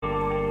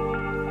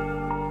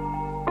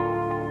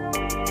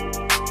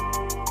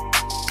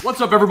What's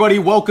up, everybody?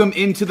 Welcome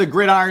into the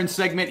Gridiron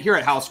segment here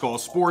at HouseCall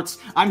Sports.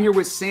 I'm here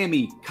with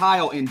Sammy,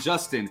 Kyle, and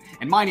Justin,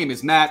 and my name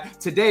is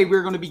Matt. Today,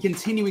 we're going to be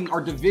continuing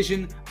our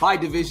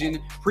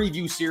division-by-division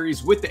preview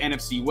series with the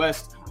NFC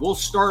West. We'll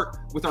start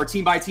with our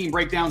team-by-team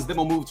breakdowns, then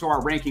we'll move to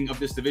our ranking of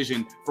this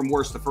division from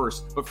worst to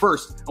first. But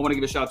first, I want to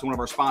give a shout out to one of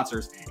our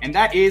sponsors, and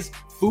that is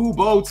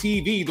Fubo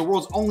TV, the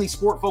world's only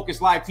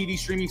sport-focused live TV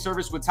streaming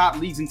service with top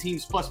leagues and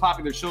teams, plus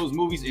popular shows,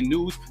 movies, and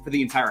news for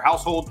the entire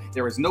household.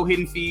 There is no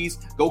hidden fees.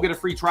 Go get a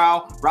free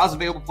trial. Browse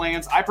available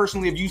plans. I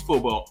personally have used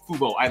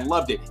Fubo. I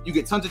loved it. You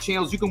get tons of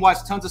channels. You can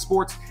watch tons of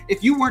sports.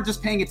 If you weren't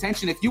just paying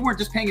attention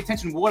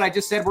to what I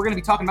just said, we're going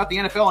to be talking about the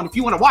NFL. And if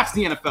you want to watch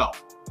the NFL,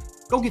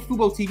 go get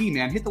Fubo TV,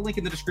 man. Hit the link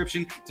in the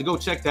description to go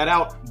check that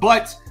out.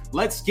 But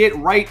let's get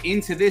right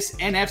into this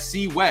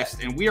NFC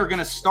West. And we are going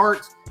to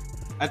start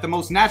at the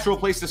most natural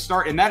place to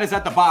start, and that is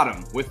at the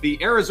bottom with the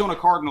Arizona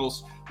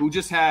Cardinals, who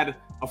just had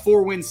a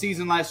 4-win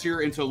season last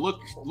year and to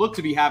look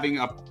to be having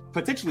a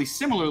potentially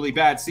similarly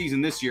bad season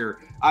this year.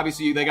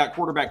 Obviously, they got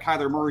quarterback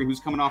Kyler Murray,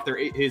 who's coming off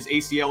his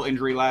ACL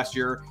injury last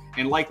year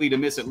and likely to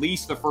miss at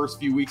least the first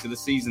few weeks of the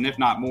season, if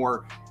not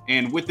more.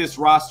 And with this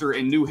roster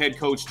and new head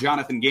coach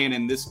Jonathan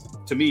Gannon, this,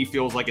 to me,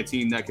 feels like a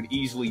team that could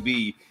easily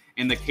be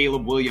in the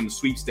Caleb Williams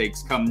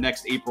sweepstakes come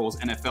next April's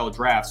NFL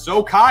draft.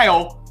 So,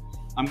 Kyle,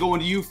 I'm going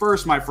to you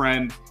first, my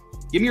friend.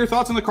 Give me your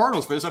thoughts on the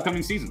Cardinals for this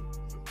upcoming season.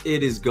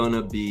 It is going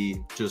to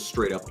be just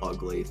straight up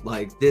ugly.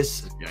 Like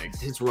this,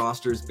 his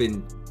roster's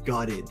been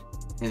gutted,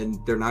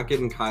 and they're not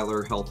getting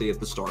Kyler healthy at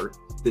the start.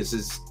 This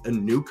is a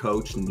new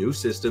coach, new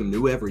system,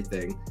 new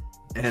everything.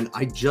 And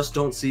I just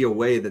don't see a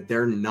way that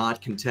they're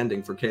not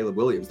contending for Caleb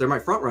Williams. They're my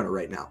front runner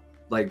right now.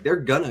 Like they're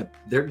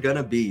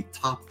gonna be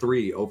top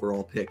 3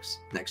 overall picks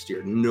next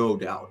year, no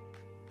doubt.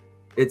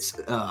 It's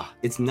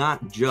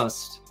not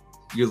just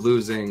you're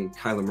losing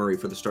Kyler Murray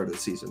for the start of the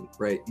season,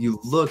 right? You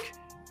look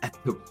at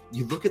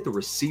the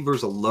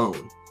receivers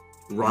alone.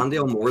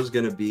 Rondale Moore is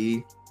gonna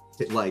be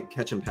like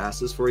catching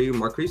passes for you.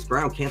 Marquise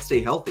Brown can't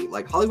stay healthy.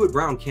 Like Hollywood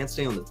Brown can't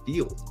stay on the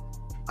field.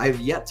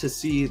 I've yet to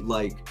see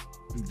like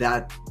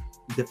that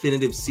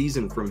definitive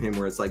season from him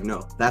where it's like,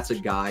 no, that's a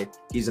guy,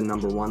 he's a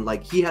number one.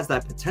 Like he has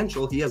that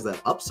potential, he has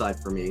that upside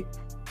for me.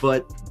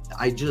 But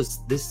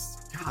this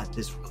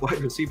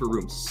wide receiver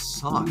room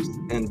sucks.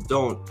 And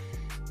don't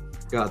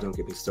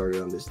get me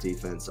started on this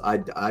defense. I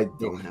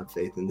don't have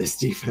faith in this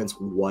defense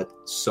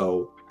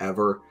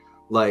whatsoever.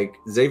 Like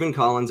Zaven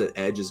Collins at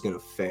edge is gonna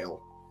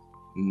fail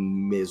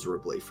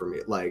miserably for me.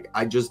 Like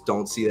I just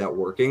don't see that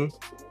working.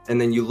 And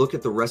then you look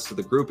at the rest of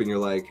the group and you're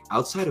like,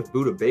 outside of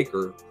Budda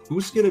Baker,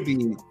 who's gonna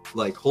be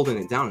like holding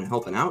it down and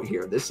helping out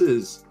here? This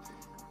is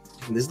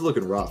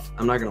looking rough.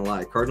 I'm not gonna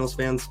lie. Cardinals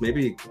fans,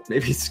 maybe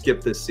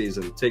skip this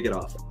season. Take it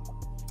off.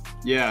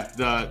 Yeah,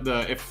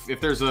 if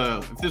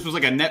this was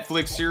like a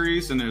Netflix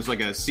series and there's like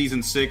a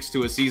season 6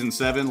 to a season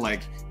 7,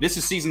 like this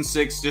is season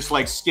 6, just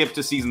like skip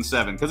to season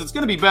 7 because it's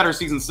going to be better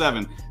season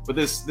 7. But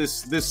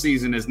this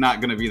season is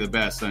not going to be the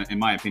best in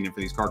my opinion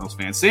for these Cardinals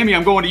fans. Sammy,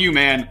 I'm going to you,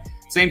 man.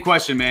 Same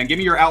question, man. Give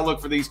me your outlook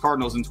for these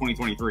Cardinals in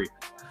 2023.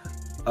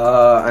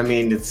 I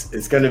mean,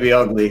 it's going to be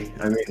ugly.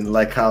 I mean,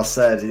 like Kyle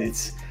said,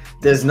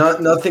 there's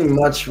nothing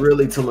much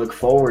really to look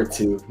forward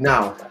to.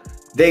 Now,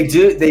 they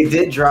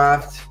did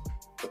draft,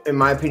 in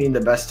my opinion,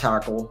 the best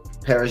tackle,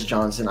 Paris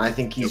Johnson. I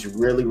think he's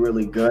really,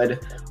 really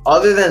good.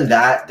 Other than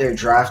that, their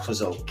draft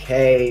was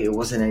okay. It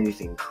wasn't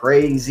anything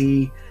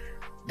crazy.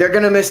 They're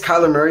going to miss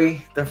Kyler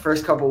Murray the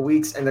first couple of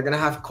weeks, and they're going to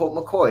have Colt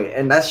McCoy,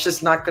 and that's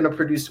just not going to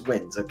produce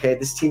wins, okay?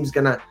 This team's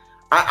going to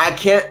 – I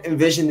can't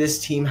envision this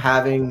team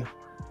having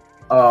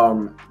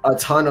a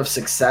ton of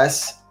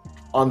success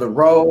on the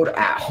road,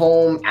 at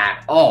home,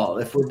 at all,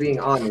 if we're being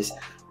honest.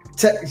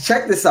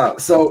 Check this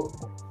out. So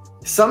 –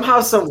 somehow,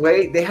 some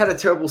way, they had a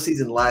terrible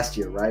season last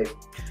year, right?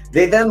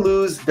 They then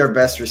lose their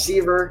best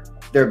receiver,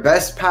 their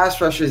best pass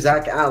rusher,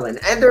 Zach Allen,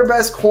 and their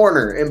best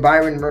corner in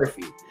Byron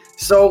Murphy.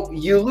 So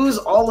you lose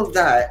all of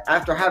that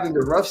after having the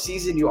rough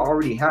season you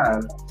already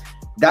have.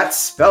 That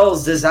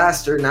spells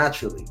disaster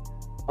naturally.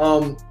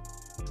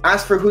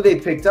 As for who they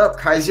picked up,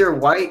 Kaiser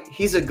White,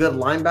 he's a good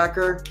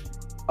linebacker.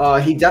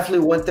 He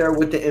definitely went there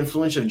with the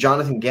influence of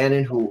Jonathan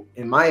Gannon, who,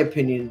 in my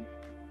opinion,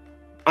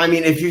 I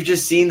mean, if you've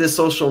just seen the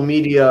social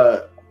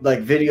media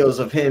like videos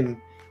of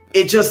him,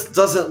 it just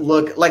doesn't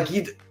look like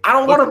I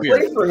don't want to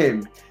play for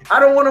him. I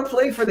don't want to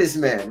play for this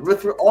man.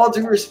 With all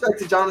due respect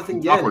to Jonathan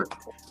Gannon,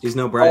 he's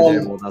no Brian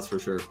Dable, that's for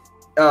sure.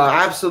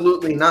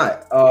 Absolutely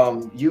not.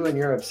 You and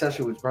your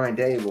obsession with Brian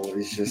Dable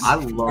is just. I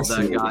love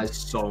that guy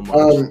so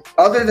much.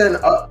 Other than,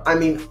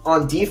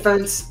 on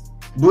defense,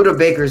 Budda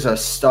Baker's a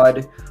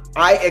stud.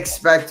 I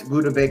expect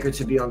Budda Baker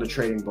to be on the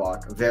trading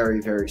block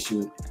very, very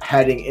soon,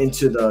 heading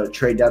into the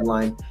trade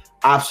deadline.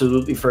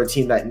 Absolutely, for a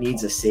team that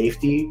needs a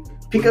safety,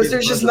 because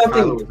there's just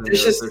nothing.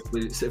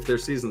 If their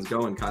season's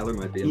going, Kyler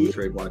might be in the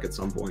trade block at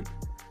some point.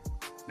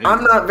 Maybe.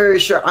 I'm not very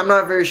sure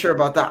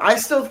about that. I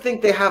still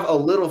think they have a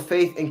little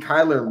faith in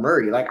Kyler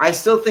Murray. Like I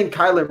still think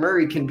Kyler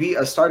Murray can be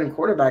a starting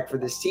quarterback for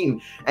this team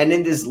and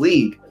in this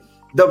league.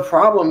 The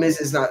problem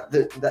is not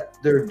the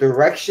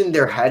direction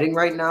they're heading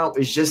right now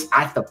is just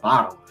at the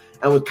bottom.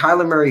 And with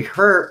Kyler Murray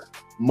hurt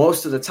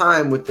most of the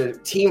time, with the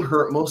team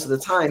hurt most of the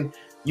time,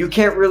 you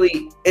can't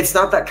really – it's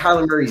not that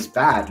Kyler Murray's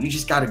bad. You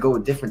just got to go a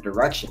different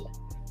direction.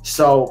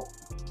 So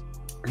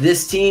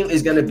this team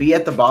is going to be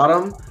at the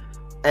bottom,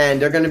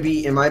 and they're going to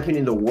be, in my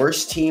opinion, the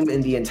worst team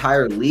in the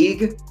entire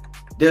league.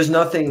 There's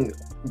nothing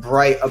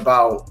bright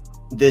about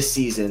this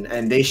season,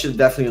 and they should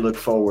definitely look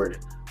forward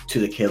to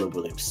the Caleb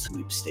Williams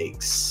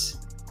sweepstakes.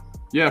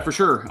 Yeah, for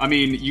sure. I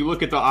mean, you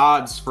look at the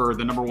odds for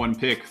the number 1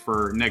 pick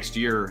for next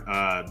year.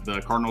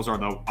 The Cardinals are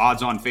the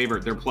odds-on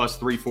favorite. They're plus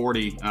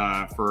 340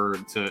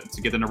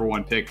 to get the number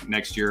 1 pick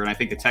next year, and I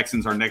think the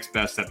Texans are next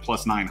best at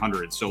plus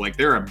 900. So, like,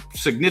 they're a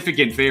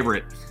significant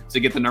favorite to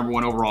get the number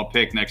 1 overall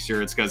pick next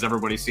year. It's because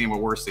everybody's seeing what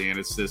we're seeing.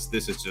 It's just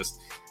this is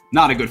just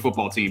not a good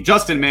football team.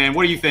 Justin, man,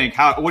 what do you think?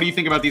 What do you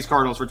think about these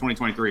Cardinals for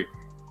 2023?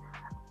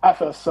 I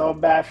feel so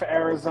bad for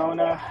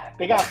Arizona.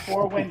 They got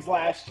 4 wins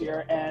last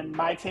year, and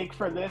my take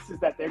for this is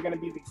that they're going to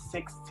be the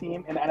 6th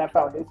team in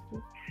NFL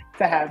history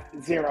to have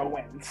 0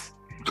 wins.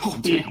 Oh,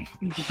 damn.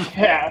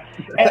 Yeah.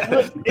 And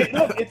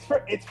look,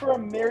 it's for a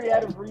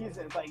myriad of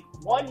reasons. Like,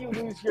 one, you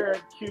lose your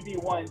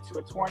QB1 to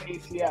a torn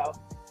ACL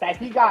that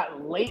he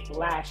got late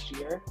last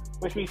year,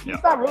 which means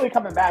he's not really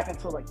coming back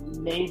until like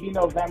maybe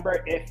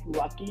November, if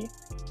lucky.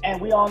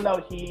 And we all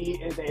know he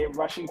is a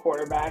rushing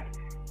quarterback,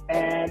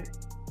 and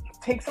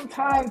take some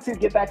time to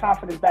get that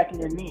confidence back in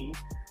your knee.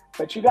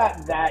 But you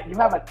got that. You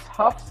have a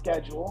tough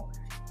schedule.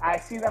 I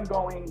see them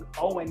going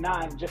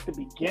 0-9 just to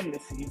begin the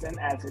season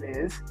as it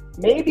is.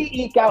 Maybe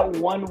eke out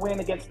 1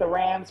 win against the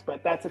Rams,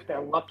 but that's if they're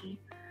lucky.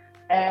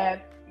 And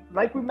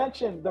like we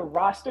mentioned, the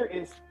roster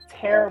is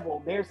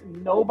terrible. There's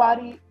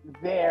nobody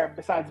there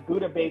besides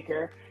Buda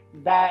Baker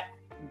that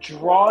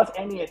draws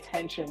any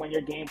attention when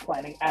you're game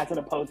planning as an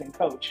opposing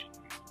coach.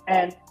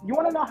 And you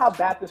want to know how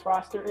bad this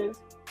roster is?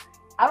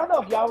 I don't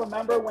know if y'all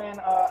remember when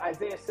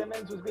Isaiah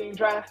Simmons was being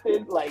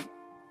drafted, like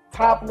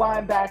top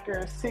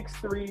linebacker,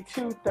 6'3",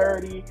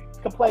 230,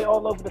 could play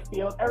all over the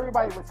field.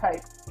 Everybody was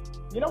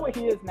hyped. You know what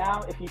he is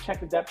now if you check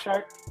the depth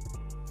chart?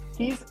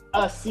 He's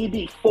a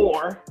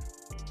CB4.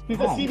 He's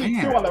a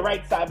CB2 on the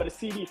right side, but a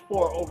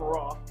CB4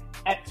 overall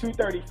at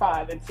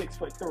 235 and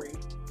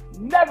 6'3".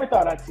 Never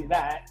thought I'd see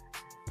that.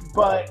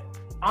 But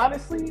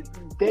honestly,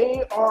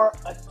 they are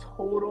a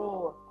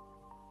total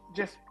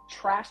just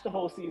trash the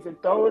whole season,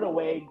 throw it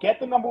away, get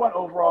the number 1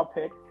 overall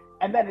pick,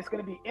 and then it's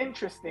going to be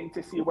interesting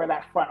to see where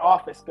that front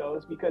office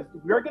goes, because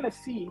we're going to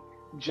see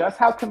just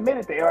how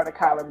committed they are to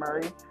Kyler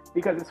Murray,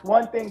 because it's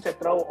one thing to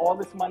throw all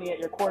this money at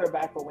your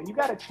quarterback, but when you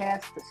got a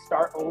chance to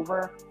start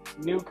over,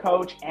 new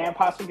coach, and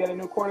possibly get a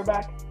new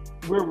quarterback,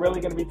 we're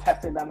really going to be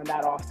testing them in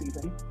that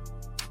offseason.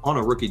 On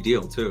a rookie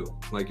deal, too.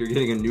 Like, you're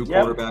getting a new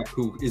quarterback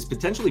who is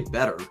potentially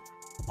better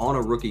on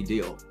a rookie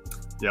deal.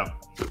 Yeah.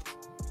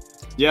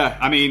 Yeah,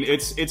 I mean,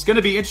 it's going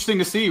to be interesting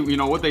to see,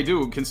 what they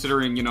do,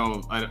 considering,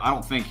 I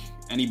don't think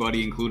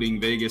anybody,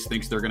 including Vegas,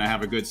 thinks they're going to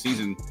have a good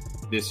season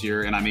this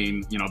year. And I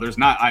mean, there's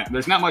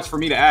not much for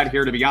me to add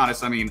here, to be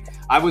honest. I mean,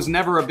 I was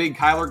never a big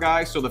Kyler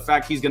guy, so the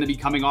fact he's going to be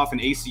coming off an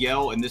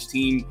ACL and this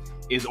team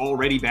is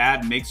already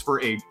bad makes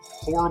for a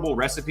horrible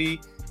recipe.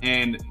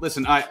 And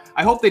listen, I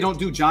hope they don't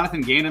do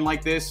Jonathan Gannon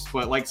like this,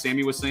 but like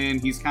Sammy was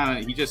saying, he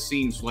just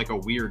seems like a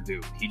weird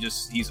dude.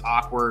 He's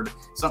awkward.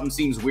 Something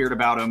seems weird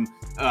about him.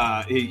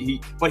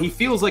 But he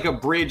feels like a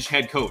bridge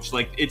head coach.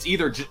 Like, it's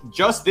either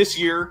just this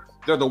year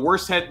they're the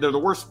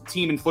worst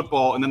team in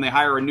football, and then they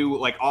hire a new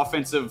like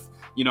offensive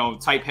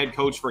type head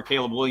coach for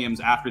Caleb Williams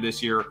after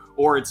this year,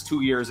 or it's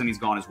 2 years and he's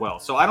gone as well.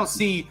 So I don't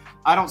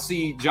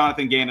see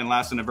Jonathan Gannon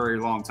lasting a very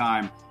long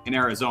time in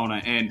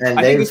Arizona, and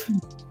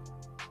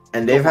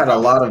they've had a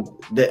lot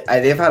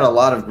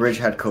of bridge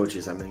head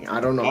coaches. I mean, I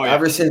don't know.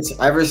 Ever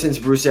since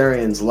Bruce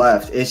Arians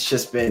left, it's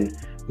just been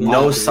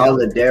no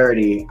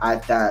solidarity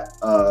at that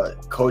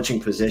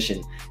coaching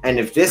position. And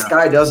if this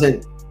guy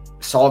doesn't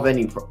solve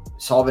any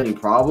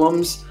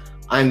problems,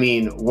 I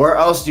mean, where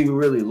else do you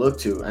really look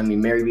to? I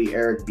mean, maybe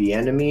Eric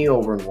Bieniemy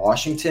over in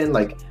Washington.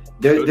 Like,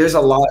 there's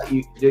a lot.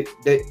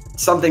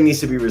 Something needs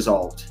to be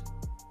resolved.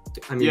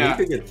 I mean, he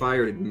could get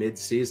fired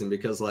mid-season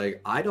because,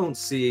 like, I don't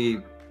see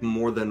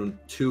more than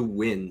 2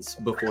 wins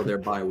before their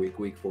bye week,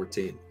 week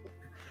 14.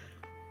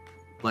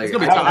 Like,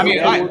 I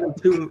mean,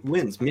 2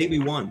 wins, maybe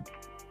 1.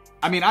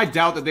 I mean, I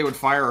doubt that they would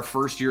fire a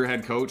first-year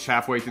head coach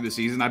halfway through the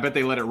season. I bet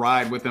they let it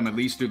ride with them at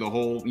least through the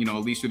whole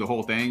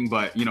thing.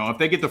 But, if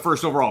they get the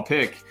first overall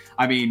pick,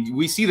 I mean,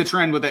 we see the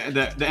trend with the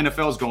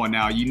NFL's going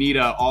now. You need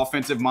an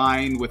offensive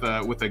mind with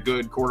a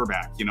good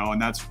quarterback,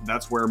 and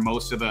that's where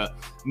most of the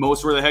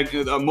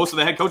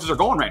head coaches are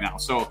going right now.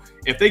 So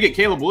if they get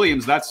Caleb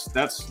Williams, that's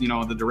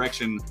the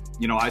direction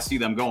I see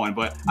them going.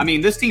 But I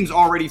mean, this team's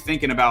already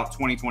thinking about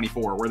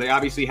 2024, where they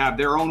obviously have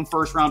their own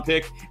first-round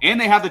pick,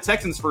 and they have the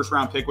Texans'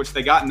 first-round pick, which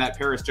they got in that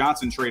Paris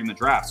Johnson trade in the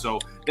draft. So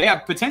they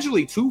have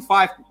potentially two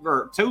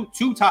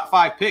top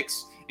 5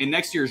 picks in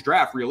next year's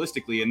draft,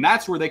 realistically, and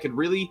that's where they could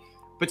really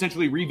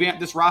potentially revamp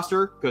this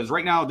roster, because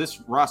right now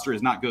this roster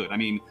is not good. I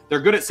mean, they're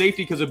good at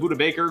safety because of Buda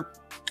Baker.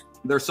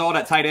 They're solid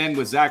at tight end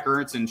with Zach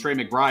Ertz and Trey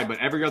McBride, but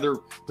every other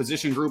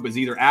position group is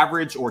either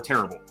average or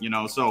terrible.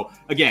 So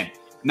again,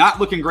 not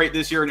looking great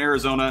this year in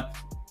Arizona.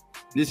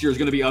 This year is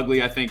going to be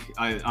ugly. I think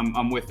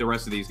I'm with the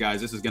rest of these guys.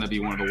 This is going to be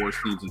one of the worst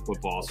teams in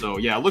football. So,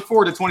 yeah, look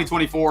forward to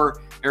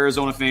 2024,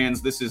 Arizona fans.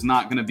 This is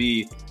not going to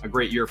be a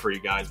great year for you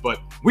guys.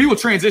 But we will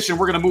transition.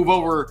 We're going to move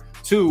over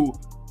to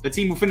the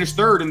team who finished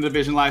third in the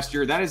division last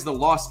year. That is the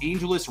Los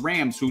Angeles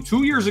Rams, who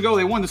 2 years ago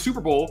they won the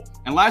Super Bowl.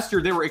 And last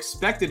year they were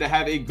expected to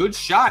have a good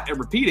shot at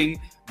repeating.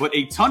 But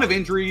a ton of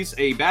injuries,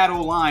 a bad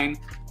O-line,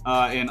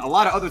 and a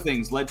lot of other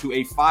things led to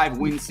a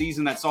 5-win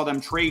season that saw them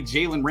trade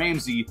Jalen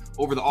Ramsey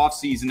over the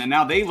offseason. And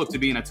now they look to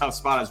be in a tough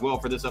spot as well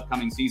for this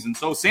upcoming season.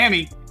 So,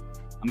 Sammy,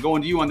 I'm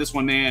going to you on this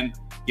one, man.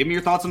 Give me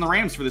your thoughts on the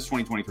Rams for this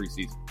 2023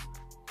 season.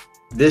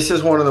 This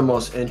is one of the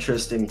most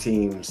interesting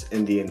teams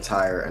in the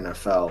entire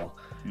NFL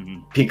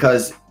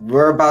because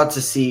we're about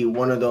to see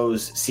one of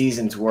those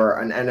seasons where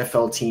an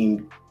NFL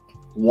team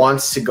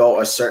wants to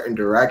go a certain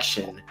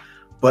direction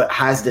but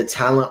has the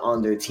talent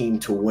on their team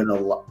to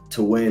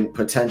win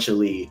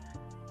potentially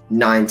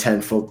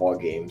 9-10 football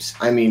games.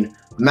 I mean,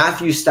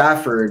 Matthew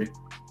Stafford,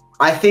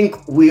 I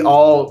think we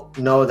all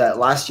know that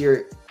last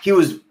year he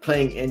was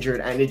playing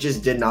injured and it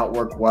just did not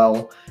work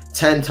well.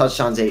 10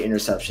 touchdowns, 8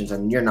 interceptions,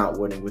 and you're not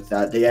winning with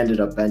that. They ended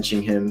up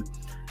benching him.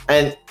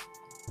 And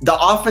the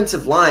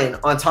offensive line,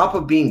 on top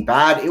of being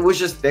bad, it was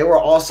just they were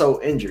also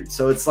injured.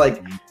 So it's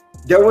like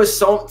there was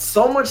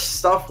so much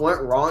stuff went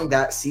wrong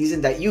that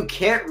season that you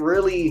can't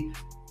really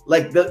 –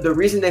 like the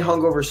reason they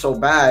hung over so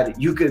bad,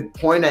 you could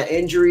point at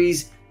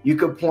injuries. You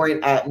could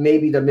point at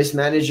maybe the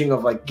mismanaging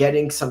of like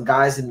getting some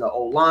guys in the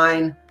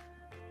O-line.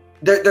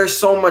 There's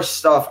so much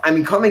stuff. I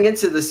mean, coming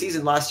into the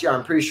season last year,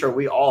 I'm pretty sure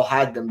we all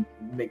had them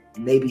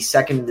maybe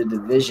second in the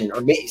division, or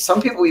maybe some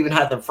people even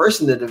had them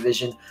first in the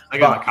division. I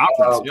got the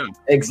confidence,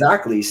 yeah.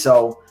 Exactly.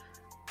 So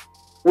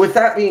with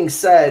that being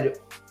said,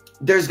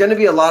 there's going to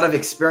be a lot of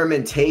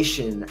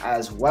experimentation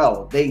as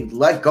well. They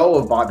let go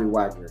of Bobby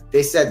Wagner.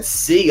 They said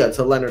see ya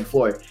to Leonard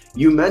Floyd.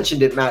 You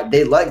mentioned it, Matt.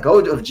 They let go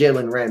of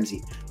Jalen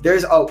Ramsey.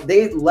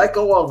 They let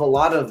go of a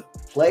lot of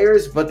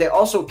players, but they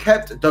also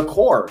kept the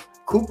core.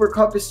 Cooper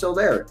Kupp is still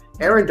there.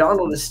 Aaron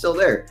Donald is still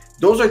there.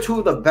 Those are two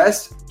of the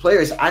best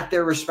players at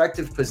their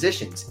respective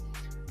positions.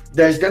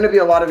 There's going to be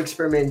a lot of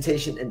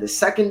experimentation in the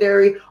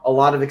secondary, a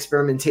lot of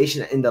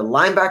experimentation in the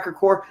linebacker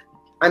core.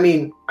 I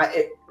mean,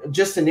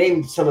 just to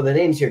name some of the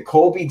names here,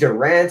 Kobe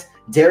Durant,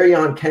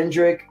 Darion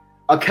Kendrick,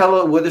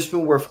 Akella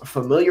Witherspoon we're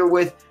familiar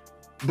with.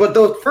 But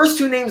the first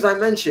two names I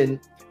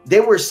mentioned,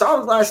 they were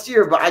solid last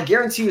year, but I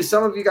guarantee you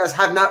some of you guys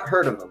have not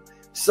heard of them.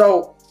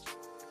 So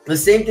the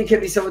same thing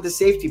can be said with the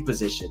safety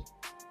position.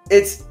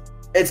 It's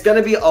going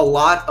to be a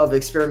lot of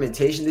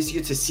experimentation this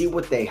year to see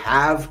what they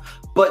have,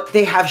 but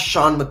they have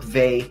Sean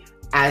McVay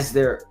as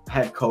their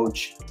head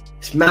coach.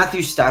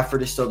 Matthew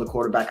Stafford is still the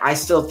quarterback. I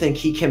still think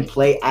he can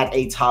play at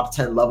a top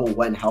 10 level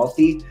when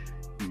healthy.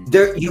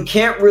 You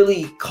can't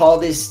really call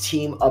this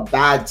team a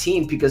bad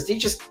team because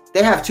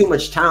they have too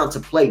much talent to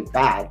play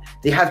bad.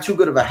 They have too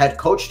good of a head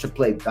coach to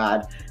play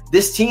bad.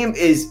 This team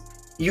is,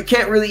 you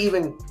can't really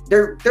even,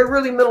 they're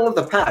really middle of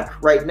the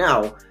pack right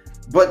now,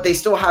 but they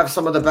still have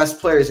some of the best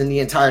players in the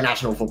entire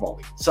National Football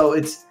League. So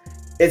it's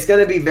going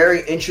to be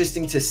very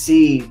interesting to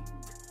see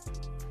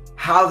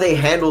how they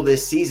handle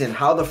this season,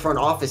 how the front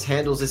office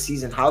handles this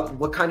season,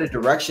 what kind of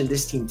direction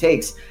this team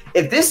takes.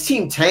 If this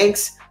team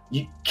tanks,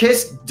 you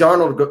kiss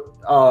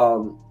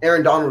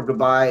Aaron Donald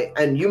goodbye,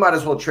 and you might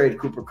as well trade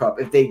Cooper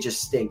Kupp if they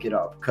just stink it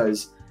up.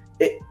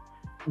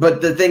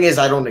 But the thing is,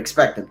 I don't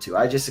expect them to.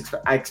 I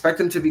expect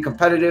them to be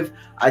competitive.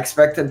 I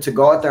expect them to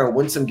go out there and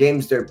win some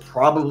games they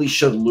probably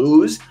should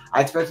lose.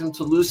 I expect them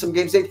to lose some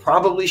games they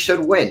probably should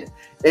win.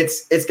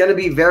 It's going to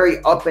be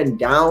very up and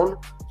down,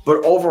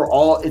 but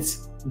overall,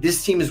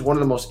 this team is one of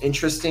the most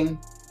interesting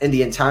in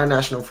the entire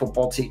National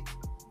Football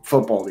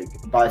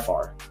League by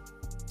far.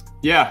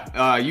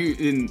 Yeah,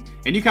 you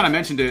kind of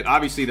mentioned it.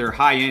 Obviously, they're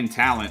high-end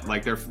talent.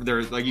 Like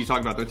they're like you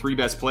talked about, they're three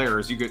best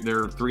players.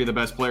 They're three of the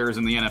best players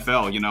in the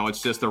NFL. You know,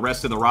 it's just the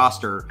rest of the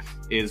roster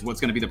is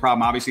what's going to be the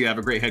problem. Obviously, they have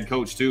a great head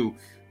coach too.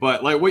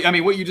 But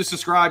what you just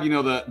described, you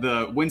know,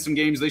 the win some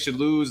games they should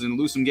lose and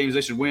lose some games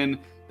they should win.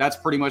 That's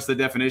pretty much the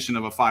definition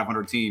of a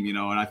 500 team, you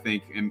know, and I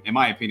think, in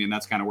my opinion,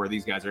 that's kind of where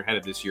these guys are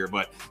headed this year.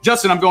 But,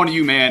 Justin, I'm going to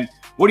you, man.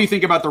 What do you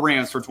think about the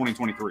Rams for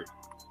 2023?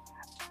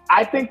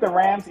 I think the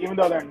Rams, even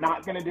though they're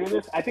not going to do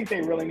this, I think they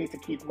really need to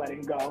keep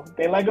letting go.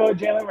 They let go of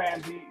Jalen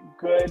Ramsey.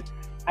 Good.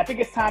 I think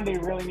it's time they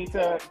really need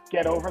to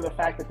get over the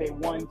fact that they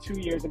won 2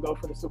 years ago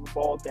for the Super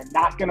Bowl. They're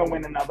not going to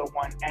win another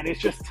one, and it's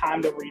just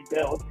time to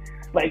rebuild.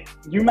 Like,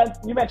 you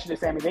mentioned it,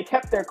 Sammy. They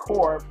kept their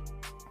core,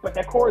 but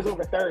their core is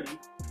over 30.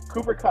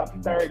 Cooper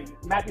Kupp, 30.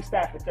 Matthew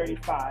Stafford,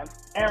 35.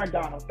 Aaron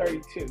Donald,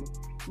 32.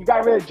 You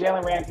got rid of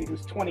Jalen Ramsey,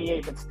 who's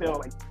 28, but still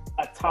like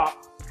a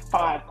top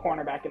 5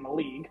 cornerback in the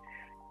league.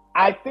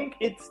 I think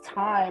it's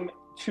time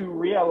to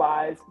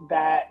realize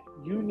that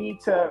you need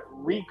to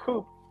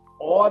recoup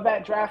all of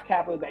that draft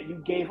capital that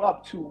you gave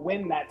up to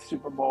win that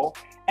Super Bowl.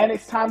 And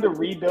it's time to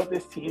rebuild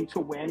this team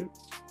to win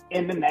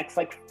in the next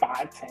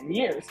 5-10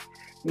 years.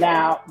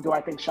 Now, do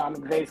I think Sean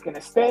McVay is going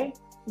to stay?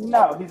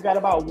 No, he's got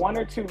about 1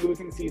 or 2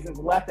 losing seasons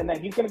left, and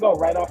then he's going to go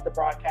right off the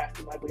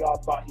broadcasting like we all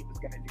thought he was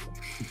going to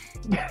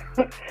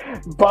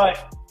do.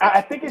 But I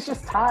think it's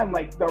just time.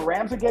 Like, the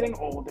Rams are getting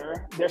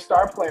older. Their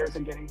star players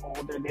are getting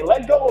older. They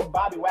let go of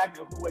Bobby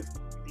Wagner, who was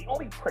the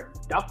only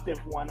productive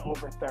one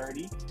over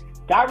 30,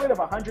 got rid of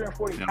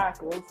 140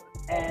 tackles,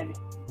 and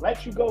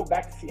let you go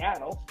back to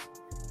Seattle.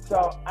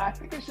 So I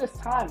think it's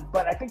just time.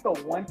 But I think the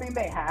one thing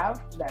they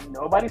have that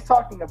nobody's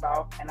talking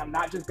about, and I'm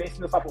not just basing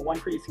this off of one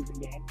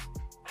preseason game,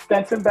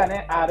 Stetson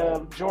Bennett out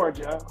of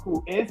Georgia,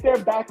 who is their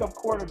backup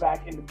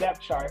quarterback in the depth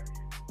chart.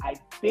 I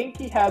think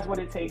he has what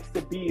it takes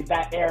to be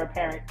that heir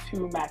apparent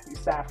to Matthew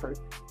Stafford,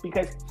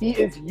 because he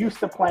is used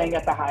to playing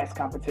at the highest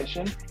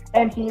competition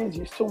and he is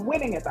used to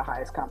winning at the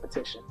highest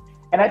competition.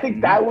 And I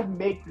think that would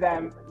make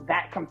them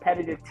that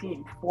competitive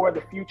team for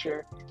the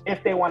future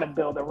if they want to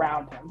build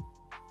around him.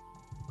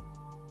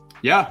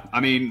 Yeah,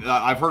 I mean,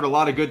 I've heard a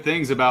lot of good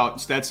things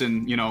about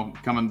Stetson,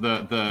 coming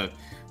the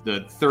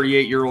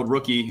 38-year-old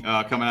rookie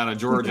coming out of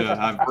Georgia.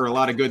 I've heard a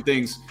lot of good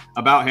things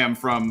about him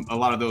from a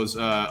lot of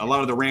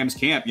the Rams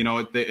camp.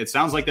 It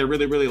sounds like they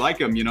really, really like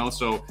him,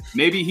 so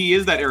maybe he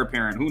is that heir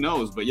apparent. Who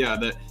knows? But yeah,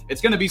 it's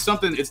going to be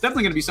something. It's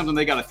definitely going to be something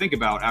they got to think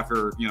about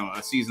after,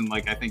 a season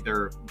like I think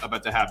they're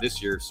about to have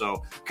this year.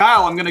 So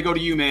Kyle, I'm going to go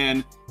to you,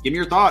 man. Give me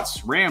your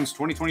thoughts. Rams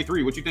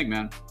 2023. What you think,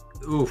 man?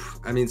 Oof.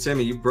 I mean,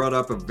 Sammy, you brought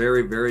up a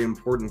very, very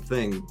important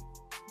thing.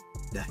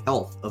 The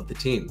health of the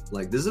team.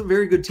 Like, this is a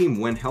very good team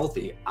when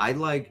healthy. I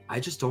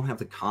just don't have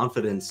the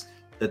confidence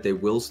that they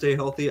will stay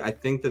healthy. I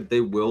think that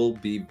they will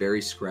be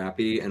very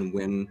scrappy and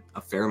win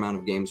a fair amount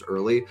of games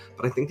early,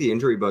 but I think the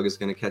injury bug is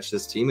going to catch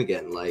this team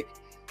again. Like,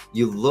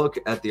 you look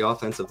at the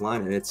offensive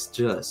line and it's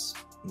just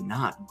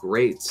not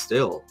great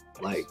still.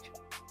 Like,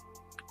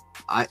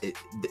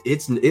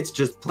 it's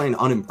just plain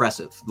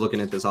unimpressive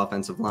looking at this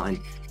offensive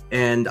line.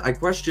 And I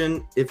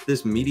question if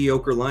this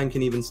mediocre line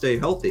can even stay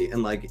healthy.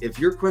 And like, if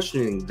you're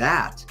questioning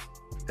that,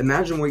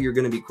 imagine what you're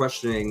going to be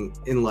questioning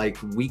in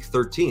like week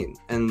 13.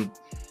 And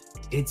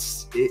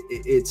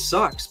it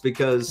sucks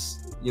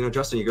because,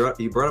 Justin,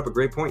 you brought up a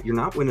great point. You're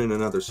not winning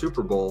another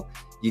Super Bowl.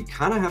 You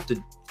kind of have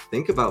to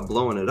think about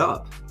blowing it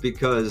up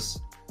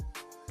because,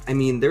 I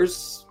mean,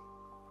 there's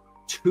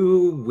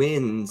 2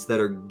 wins that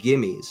are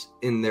gimmies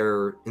in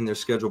their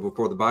schedule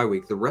before the bye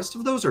week. The rest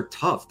of those are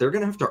tough. They're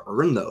going to have to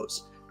earn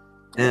those.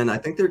 And I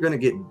think they're going to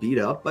get beat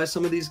up by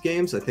some of these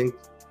games. I think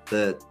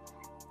that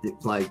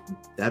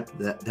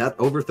that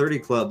over 30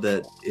 club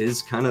that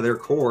is kind of their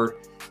core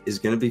is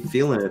going to be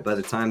feeling it by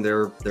the time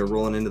they're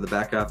rolling into the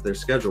back half of their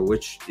schedule,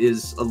 which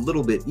is a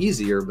little bit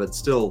easier, but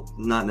still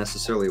not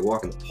necessarily a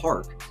walk in the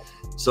park.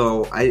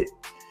 So I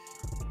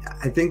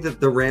think that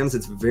the Rams,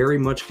 it's very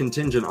much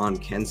contingent on,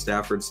 can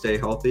Stafford stay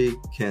healthy?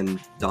 Can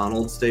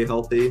Donald stay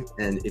healthy?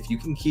 And if you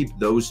can keep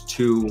those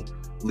 2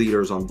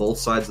 leaders on both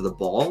sides of the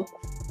ball,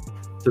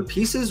 the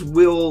pieces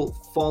will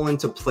fall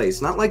into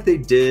place. Not like they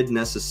did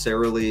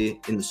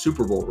necessarily in the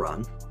Super Bowl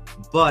run,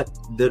 but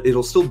that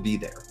it'll still be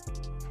there.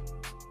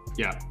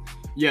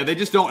 Yeah, they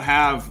just don't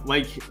have,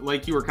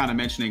 like you were kind of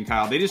mentioning,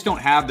 Kyle, they just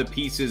don't have the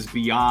pieces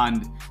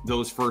beyond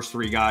those first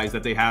 3 guys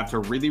that they have to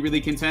really,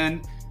 really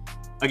contend.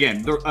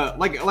 Again,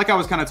 like I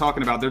was kind of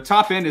talking about, their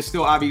top end is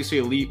still obviously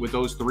elite with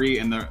those 3,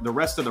 and the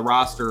rest of the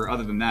roster,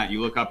 other than that,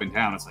 you look up and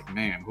down, it's like,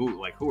 man,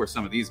 who are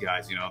some of these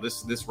guys?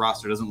 This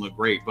roster doesn't look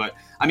great. But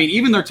I mean,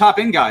 even their top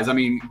end guys, I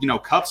mean,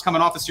 Kupp's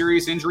coming off a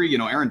serious injury.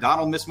 Aaron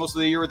Donald missed most of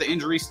the year with the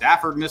injury.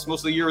 Stafford missed most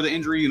of the year with the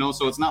injury.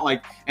 So it's not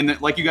like,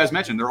 and like you guys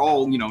mentioned, they're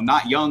all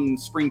not young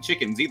spring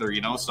chickens either.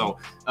 So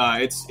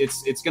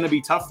it's going to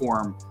be tough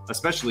for them,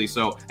 especially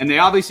so. And they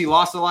obviously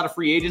lost a lot of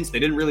free agents. They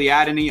didn't really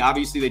add any.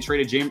 Obviously, they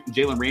traded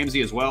Jalen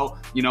Ramsey as well,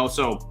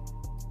 so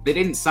they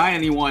didn't sign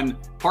anyone,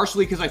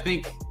 partially because I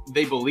think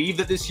they believe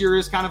that this year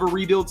is kind of a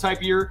rebuild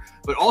type year,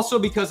 but also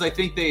because I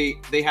think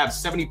they have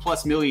 70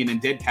 plus million in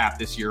dead cap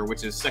this year,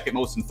 which is second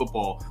most in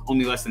football,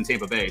 only less than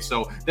Tampa Bay.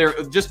 So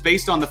they're just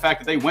based on the fact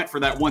that they went for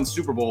that one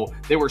Super Bowl,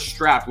 they were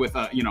strapped with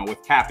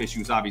with cap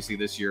issues obviously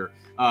this year.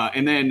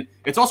 And then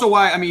it's also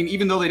why, I mean,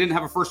 even though they didn't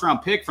have a first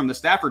round pick from the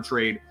Stafford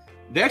trade,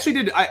 they actually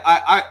did.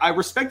 I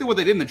respected what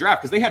they did in the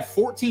draft because they had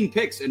 14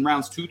 picks in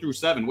rounds 2 through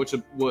 7, which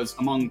was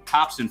among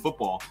tops in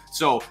football.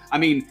 So, I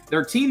mean,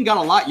 their team got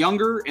a lot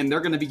younger, and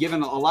they're going to be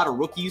giving a lot of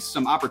rookies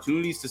some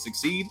opportunities to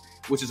succeed,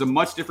 which is a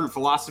much different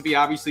philosophy,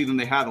 obviously, than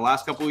they had the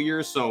last couple of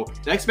years. So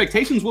the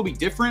expectations will be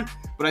different,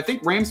 but I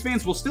think Rams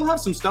fans will still have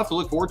some stuff to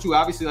look forward to.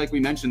 Obviously, like we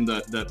mentioned,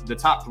 the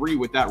top 3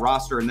 with that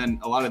roster, and then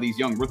a lot of these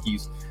young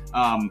rookies.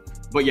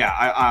 But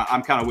yeah,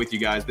 I'm kind of with you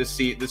guys.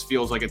 This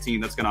feels like a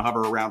team that's going to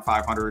hover around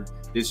 500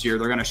 this year.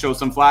 They're going to show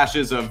some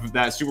flashes of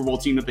that Super Bowl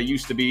team that they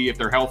used to be if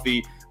they're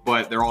healthy,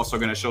 but they're also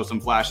going to show some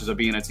flashes of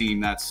being a team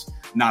that's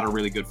not a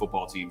really good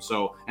football team.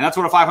 So, and that's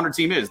what a 500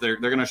 team is. They're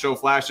going to show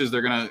flashes.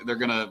 They're going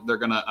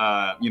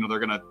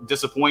to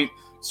disappoint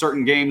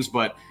certain games,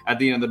 but at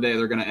the end of the day,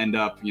 they're going to end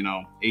up,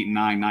 8-9,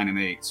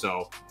 9-8.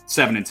 So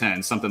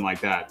 7-10, something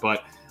like that.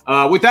 But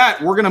With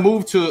that, we're going to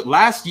move to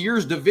last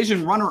year's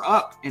division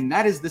runner-up, and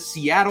that is the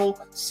Seattle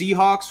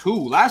Seahawks,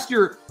 who last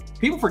year,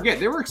 people forget,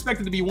 they were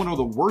expected to be one of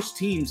the worst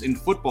teams in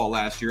football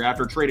last year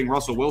after trading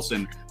Russell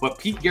Wilson. But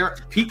Pete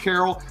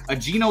Carroll, a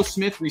Geno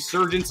Smith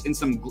resurgence, and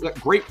some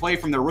great play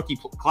from their rookie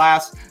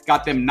class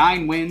got them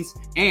 9 wins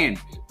and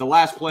the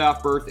last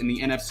playoff berth in the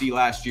NFC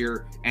last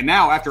year. And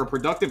now, after a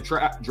productive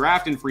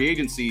draft and free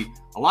agency,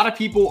 a lot of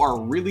people are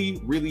really,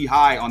 really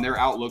high on their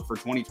outlook for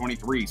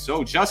 2023.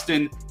 So,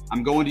 Justin,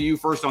 I'm going to you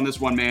first on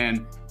this one,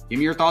 man. Give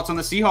me your thoughts on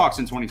the Seahawks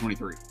in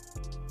 2023.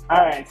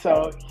 All right,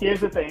 so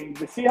here's the thing.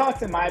 The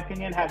Seahawks, in my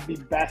opinion, have the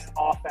best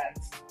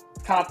offense,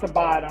 top to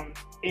bottom,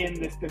 in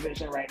this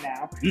division right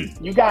now.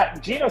 You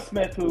got Geno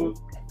Smith, who,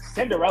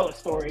 Cinderella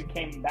story,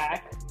 came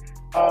back.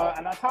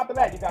 And on top of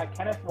that, you got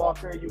Kenneth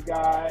Walker, you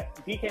got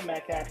DK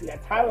Metcalf, you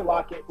got Tyler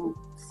Lockett, who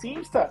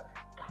seems to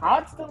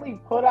constantly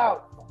put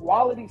out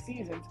quality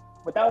seasons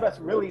without us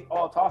really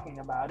all talking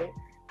about it.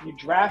 You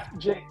draft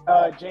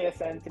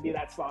JSN to be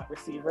that slot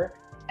receiver,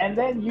 and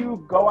then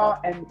you go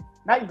out and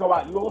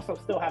you also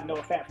still have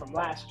Noah Fant from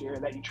last year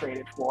that you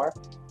traded for.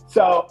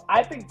 So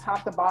I think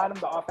top to bottom,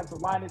 the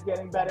offensive line is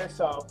getting better.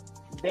 So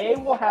they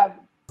will have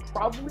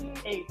probably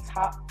a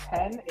top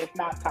 10, if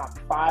not top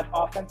 5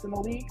 offense in the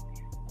league.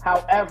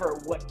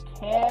 However, what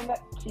can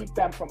keep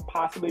them from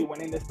possibly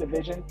winning this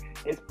division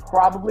is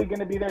probably going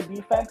to be their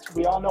defense.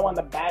 We all know on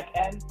the back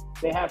end,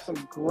 they have some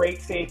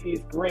great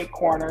safeties, great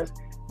corners,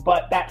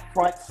 but that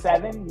front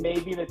 7 may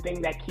be the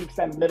thing that keeps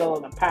them middle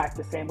of the pack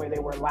the same way they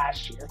were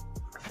last year.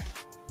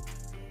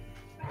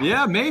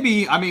 Yeah,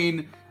 maybe. I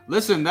mean,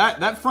 listen,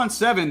 that front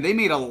 7, they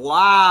made a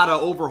lot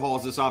of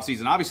overhauls this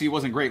offseason. Obviously, it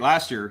wasn't great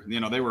last year. You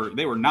know, they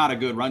were not a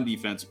good run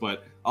defense,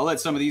 but I'll let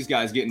some of these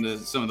guys get into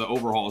some of the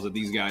overhauls that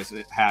these guys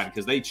had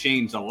because they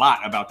changed a lot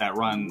about that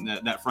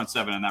front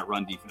 7 and that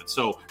run defense.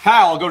 So,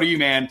 Kyle, I'll go to you,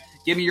 man.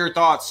 Give me your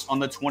thoughts on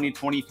the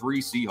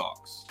 2023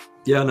 Seahawks.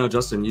 Yeah, no,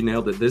 Justin, you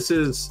nailed it. This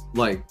is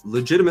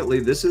legitimately,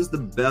 this is the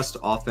best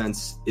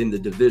offense in the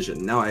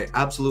division. Now, I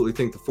absolutely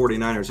think the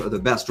 49ers are the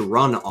best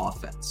run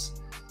offense,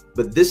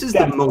 but this is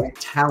the most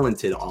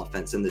talented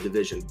offense in the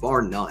division,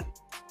 bar none.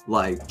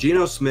 Like,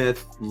 Geno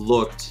Smith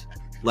looked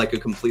like a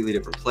completely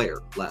different player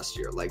last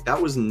year. Like, that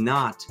was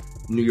not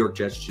New York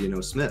Jets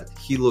Geno Smith.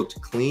 He looked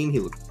clean, he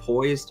looked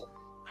poised,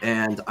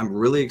 and I'm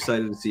really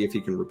excited to see if he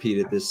can repeat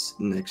it this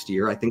next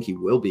year. I think he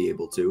will be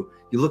able to.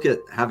 You look at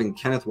having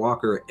Kenneth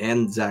Walker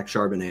and Zach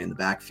Charbonnet in the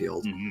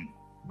backfield.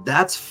 Mm-hmm.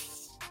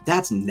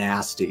 That's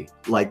nasty.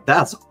 Like,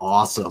 that's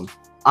awesome.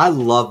 I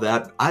love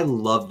that. I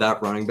love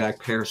that running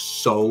back pair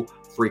so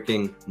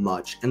freaking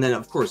much. And then,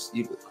 of course,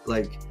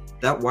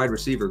 that wide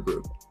receiver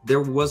group.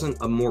 There wasn't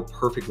a more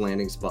perfect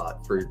landing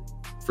spot for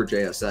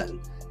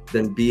JSN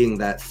than being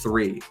that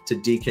 3 to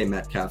DK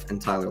Metcalf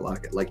and Tyler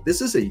Lockett. Like, this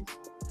is a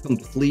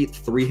complete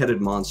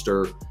 3-headed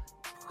monster,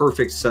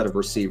 perfect set of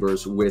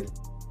receivers with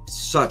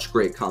such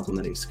great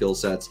complementing skill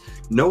sets.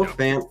 Noah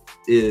Fant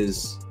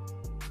is,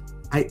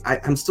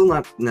 I'm still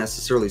not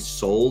necessarily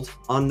sold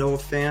on Noah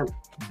Fant,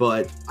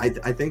 but I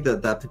think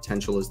that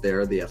potential is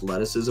there. The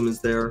athleticism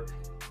is there.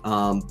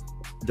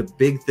 The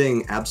big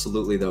thing,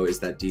 absolutely, though, is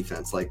that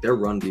defense. Like, their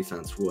run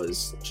defense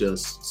was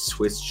just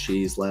Swiss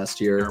cheese last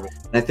year. And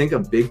I think a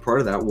big part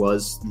of that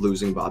was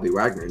losing Bobby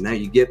Wagner. Now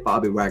you get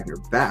Bobby Wagner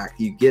back.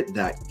 You get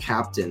that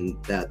captain,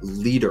 that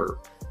leader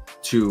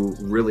to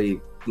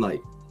really,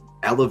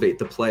 elevate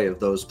the play of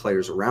those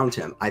players around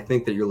him. I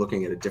think that you're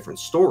looking at a different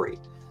story.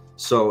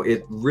 So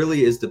it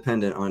really is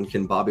dependent on,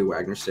 can Bobby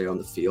Wagner stay on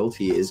the field?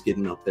 He is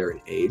getting up there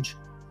in age.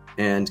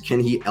 And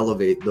can he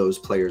elevate those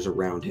players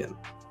around him?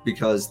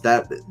 Because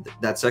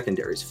that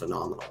secondary is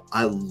phenomenal.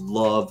 I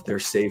love their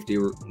safety.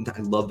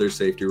 I love their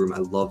safety room. I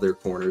love their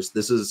corners.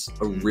 This is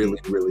a really,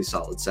 really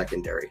solid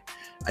secondary.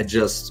 I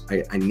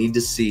need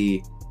to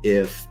see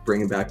if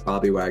bringing back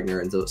Bobby Wagner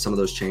and some of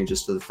those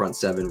changes to the front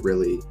 7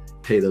 really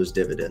pay those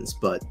dividends.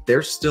 But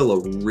they're still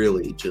a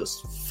really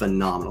just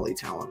phenomenally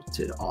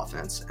talented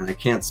offense. And I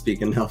can't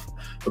speak enough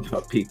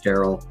about Pete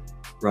Carroll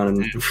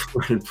running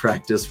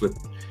practice with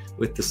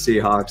the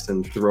Seahawks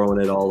and throwing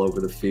it all over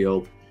the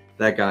field.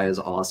 That guy is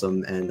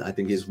awesome, and I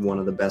think he's one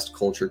of the best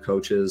culture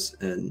coaches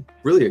and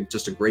really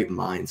just a great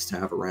minds to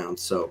have around.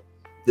 So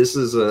this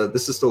is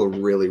still a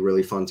really,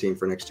 really fun team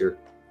for next year.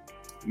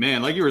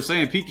 Man, like you were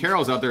saying, Pete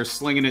Carroll's out there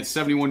slinging it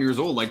 71 years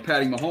old, like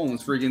Patty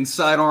Mahomes, freaking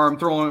sidearm,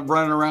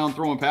 running around,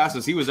 throwing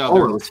passes. He was out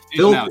there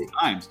out at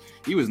times.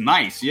 He was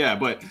nice, yeah.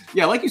 But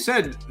yeah, like you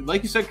said,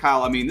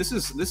 Kyle, I mean, this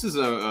is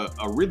a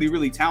really,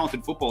 really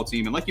talented football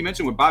team. And like you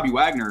mentioned with Bobby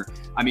Wagner,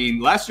 I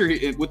mean, last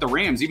year with the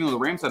Rams, even though the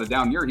Rams had a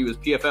down year, he was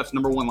PFF's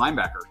number 1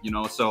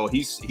 linebacker, so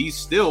he's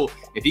still,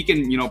 if he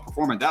can,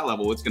 perform at that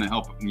level, it's going to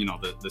help,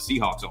 the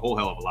Seahawks a whole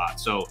hell of a lot.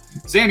 So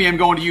Sammy, I'm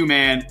going to you,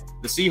 man.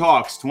 The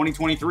Seahawks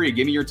 2023,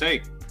 give me your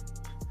take.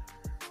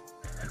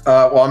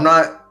 Well, I'm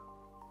not.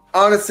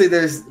 Honestly,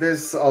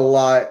 there's a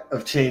lot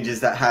of changes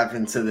that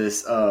happened to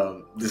this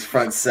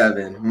front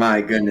 7.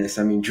 My goodness.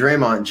 I mean,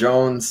 Draymond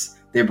Jones,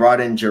 they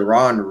brought in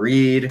Jaron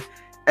Reed.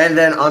 And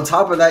then on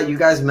top of that, you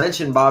guys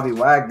mentioned Bobby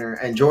Wagner,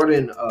 and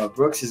Jordan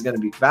Brooks is going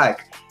to be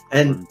back.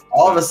 And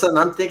all of a sudden,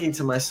 I'm thinking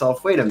to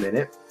myself, wait a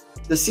minute.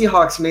 The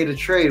Seahawks made a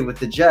trade with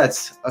the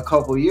Jets a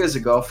couple years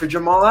ago for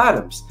Jamal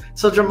Adams.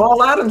 So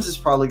Jamal Adams is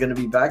probably going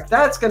to be back.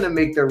 That's going to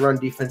make their run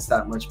defense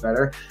that much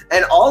better.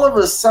 And all of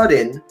a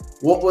sudden,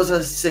 what was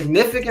a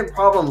significant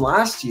problem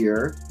last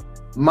year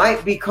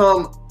might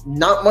become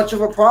not much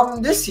of a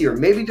problem this year.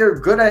 Maybe they're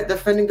good at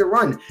defending the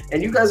run.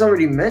 And you guys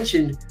already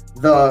mentioned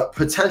the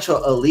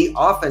potential elite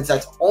offense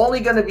that's only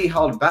going to be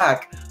held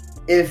back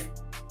if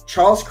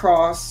Charles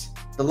Cross,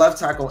 the left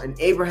tackle, and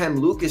Abraham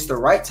Lucas, the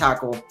right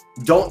tackle,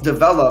 don't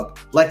develop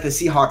like the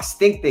Seahawks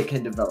think they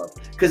can develop.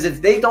 Because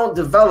if they don't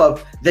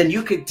develop, then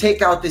you could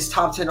take out this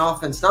top 10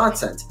 offense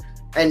nonsense.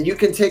 And you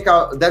can take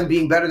out them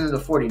being better than the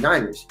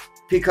 49ers.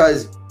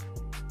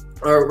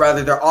 Or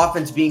rather, their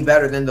offense being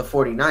better than the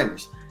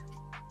 49ers.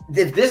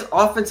 If this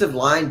offensive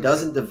line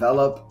doesn't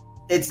develop,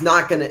 this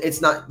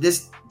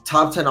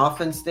top 10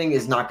 offense thing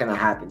is not going to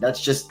happen. That's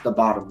just the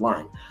bottom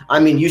line. I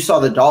mean, you saw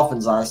the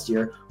Dolphins last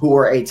year, who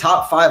were a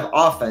top 5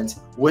 offense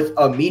with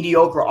a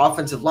mediocre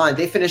offensive line.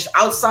 They finished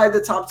outside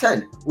the top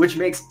 10, which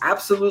makes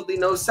absolutely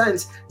no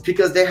sense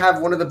because they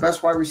have one of the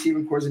best wide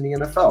receiving corps in the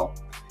NFL.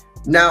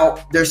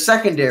 Now, their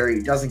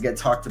secondary doesn't get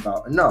talked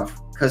about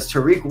enough because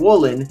Tariq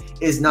Woolen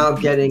is now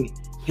getting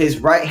his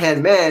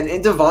right-hand man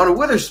in Devon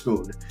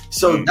Witherspoon.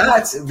 So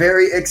that's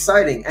very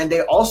exciting. And they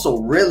also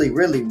really,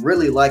 really,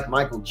 really like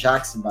Michael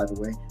Jackson, by the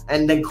way.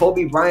 And then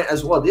Kobe Bryant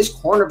as well. This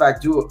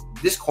cornerback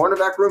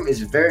room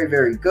is very,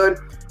 very good.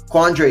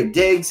 Quandre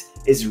Diggs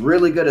is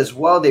really good as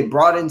well. They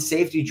brought in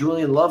safety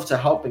Julian Love to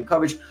help in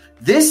coverage.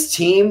 This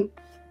team,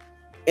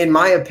 in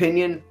my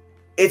opinion,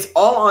 it's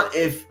all on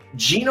if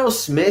Geno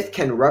Smith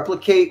can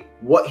replicate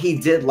what he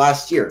did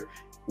last year.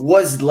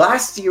 Was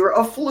last year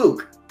a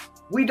fluke?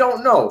 We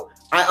don't know.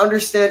 I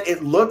understand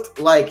it looked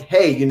like,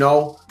 hey,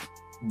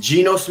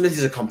 Geno Smith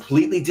is a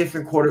completely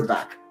different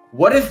quarterback.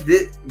 What if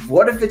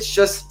it's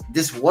just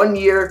this 1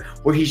 year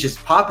where he's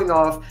just popping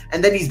off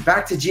and then he's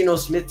back to Geno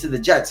Smith to the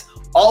Jets?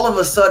 All of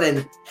a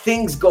sudden,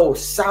 things go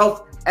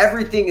south.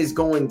 Everybody's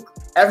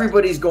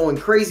going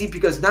crazy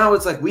because now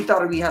it's like we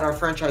thought we had our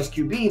franchise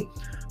QB,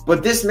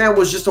 but this man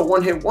was just a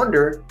one-hit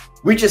wonder.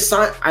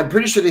 I'm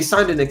pretty sure they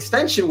signed an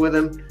extension with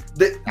him.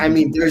 I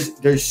mean,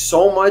 there's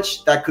so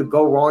much that could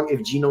go wrong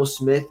if Geno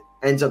Smith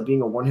ends up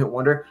being a one-hit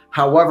wonder.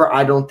 However,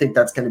 I don't think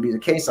that's going to be the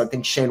case. I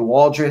think Shane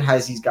Waldron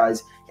has these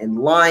guys in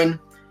line.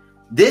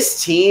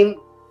 This team,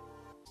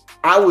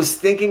 I was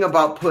thinking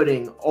about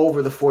putting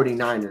over the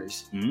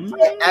 49ers.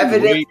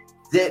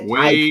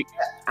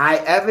 I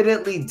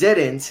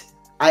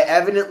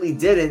evidently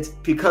didn't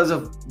because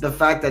of the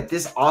fact that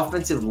this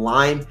offensive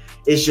line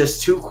is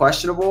just too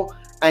questionable.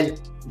 And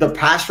the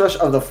pass rush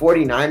of the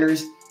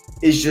 49ers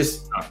is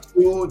just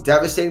too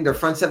devastating. Their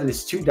front seven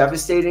is too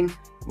devastating.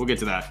 We'll get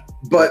to that.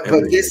 But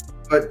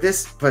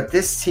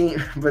this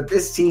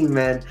team,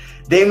 man,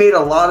 they made a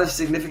lot of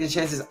significant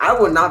chances. I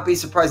would not be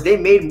surprised. They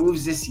made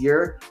moves this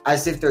year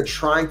as if they're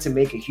trying to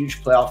make a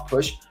huge playoff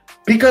push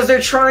because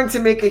they're trying to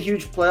make a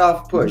huge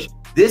playoff push.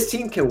 This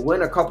team can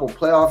win a couple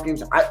playoff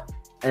games.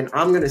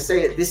 I'm going to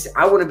say it.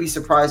 I wouldn't be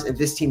surprised if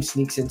this team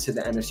sneaks into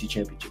the NFC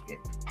Championship game.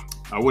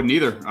 I wouldn't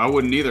either. I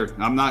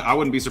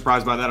wouldn't be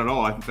surprised by that at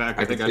all. In fact,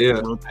 I think I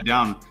wrote that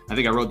down. I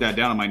think I wrote that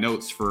down in my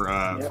notes for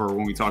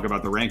when we talk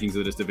about the rankings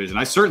of this division.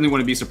 I certainly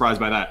wouldn't be surprised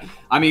by that.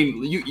 I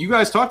mean, you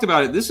guys talked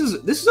about it. This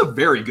is a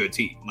very good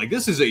team. Like,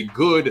 this is a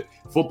good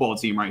football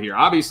team right here.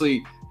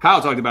 Obviously,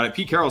 Kyle talked about it.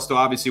 Pete Carroll's still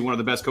obviously one of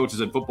the best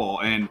coaches in football,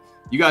 and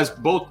you guys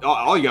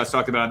all you guys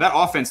talked about it. That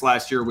offense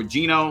last year with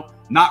Geno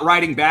not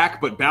riding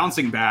back but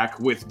bouncing back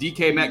with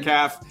DK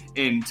Metcalf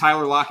and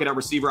Tyler Lockett at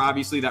receiver.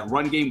 Obviously, that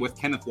run game with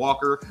Kenneth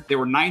Walker. They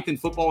were 9th in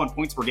football in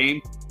points per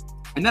game.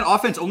 And that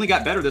offense only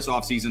got better this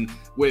offseason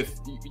with,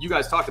 you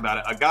guys talked about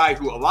it, a guy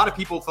who a lot of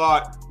people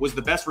thought was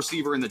the best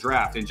receiver in the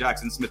draft in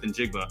Jackson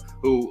Smith-Njigba,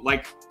 who,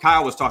 like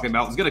Kyle was talking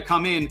about, is going to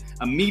come in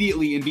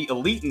immediately and be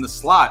elite in the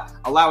slot,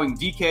 allowing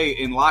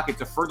DK and Lockett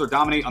to further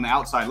dominate on the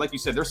outside. Like you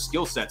said, their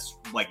skill sets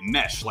like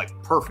mesh, like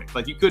perfect.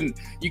 Like you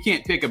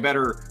can't pick a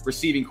better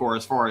receiving core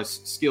as far as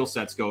skill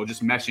sets go,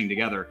 just meshing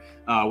together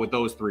with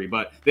those three.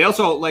 But they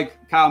also,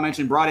 like Kyle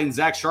mentioned, brought in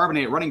Zach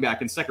Charbonnet at running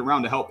back in second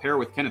round to help pair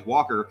with Kenneth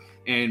Walker.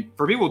 And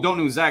for people who don't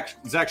know Zach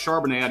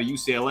Charbonnet out of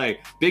UCLA,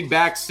 big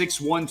back,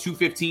 6'1",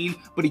 215,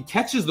 but he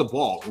catches the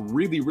ball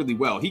really, really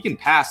well. He can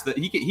pass that.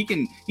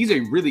 He's a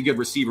really good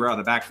receiver out of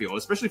the backfield,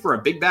 especially for a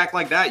big back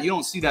like that. You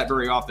don't see that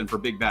very often for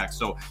big backs.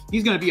 So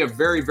he's going to be a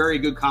very, very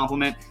good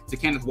complement to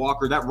Kenneth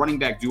Walker. That running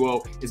back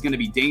duo is going to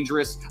be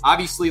dangerous.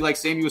 Obviously, like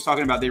Sammy was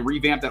talking about, they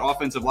revamped that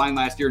offensive line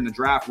last year in the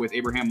draft with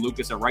Abraham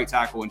Lucas at right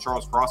tackle and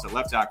Charles Cross at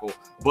left tackle.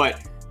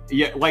 But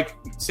yeah, like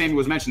Sammy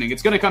was mentioning,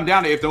 it's going to come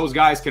down to if those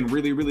guys can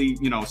really, really,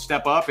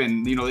 step up.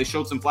 And, they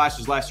showed some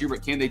flashes last year,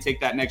 but can they take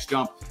that next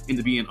jump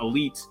into being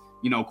elite,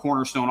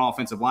 cornerstone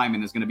offensive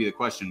lineman is going to be the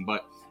question.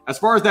 But as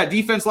far as that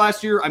defense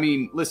last year, I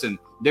mean, listen,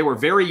 they were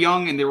very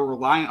young and they were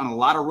relying on a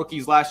lot of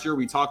rookies last year.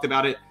 We talked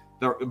about it.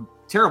 They're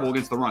terrible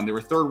against the run. They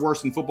were third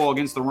worst in football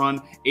against the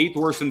run, 8th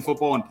worst in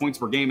football in points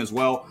per game as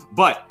well.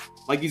 But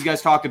like these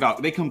guys talked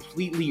about, they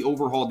completely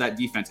overhauled that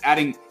defense,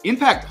 adding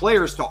impact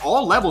players to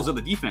all levels of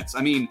the defense.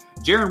 I mean,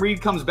 Jaron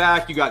Reed comes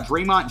back. You got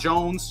Draymond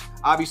Jones,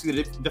 obviously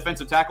the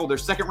defensive tackle. Their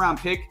second-round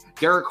pick,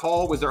 Derek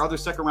Hall, was their other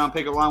second-round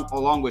pick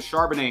along with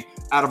Charbonnet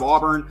out of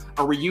Auburn.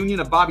 A reunion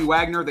of Bobby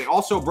Wagner. They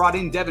also brought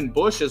in Devin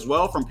Bush as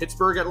well from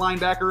Pittsburgh at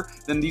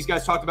linebacker. Then these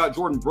guys talked about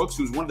Jordan Brooks,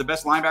 who's one of the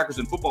best linebackers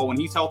in football when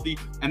he's healthy.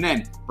 And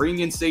then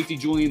bringing in safety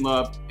Julian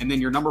Love, and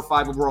then your number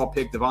 5 overall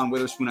pick, Devon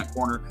Witherspoon at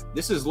corner.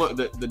 This is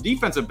the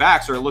defensive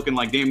backs are looking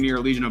like damn near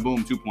Legion of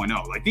Boom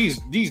 2.0. Like these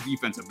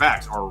defensive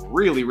backs are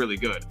really, really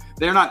good.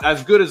 They're not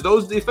as good as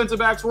those defensive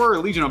backs were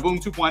in Legion of Boom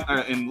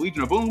 2.0 in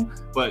Legion of Boom,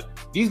 but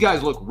these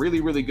guys look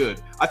really, really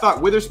good. I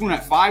thought Witherspoon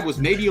at 5 was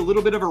maybe a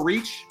little bit of a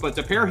reach, but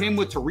to pair him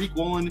with Tariq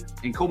Woolen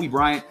and Kobe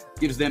Bryant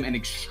gives them an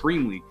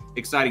extremely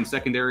exciting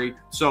secondary.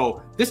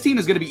 So this team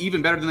is going to be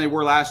even better than they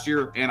were last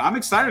year, and I'm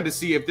excited to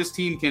see if this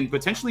team can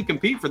potentially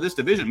compete for this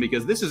division,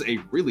 because this is a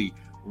really,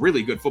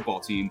 really good football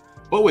team.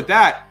 But with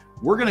that,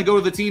 we're going to go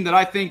to the team that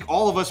I think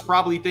all of us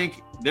probably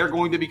think they're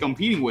going to be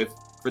competing with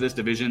for this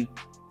division,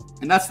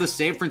 and that's the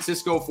San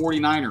Francisco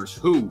 49ers,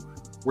 who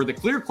were the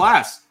clear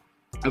class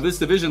of this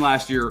division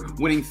last year,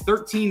 winning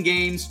 13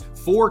 games,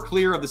 4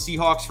 clear of the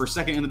Seahawks for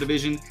second in the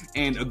division.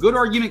 And a good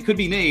argument could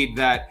be made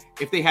that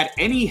if they had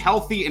any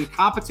healthy and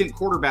competent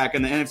quarterback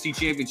in the NFC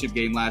Championship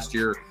game last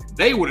year,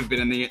 they would have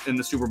been in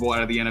the Super Bowl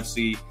out of the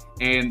NFC.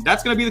 And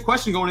that's going to be the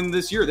question going into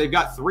this year. They've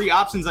got 3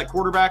 options at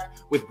quarterback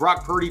with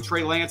Brock Purdy,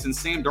 Trey Lance, and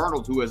Sam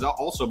Darnold, who has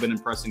also been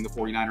impressing the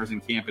 49ers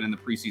in camp and in the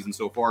preseason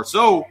so far.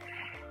 So,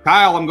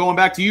 Kyle, I'm going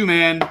back to you,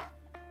 man.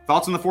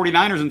 Thoughts on the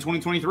 49ers in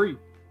 2023?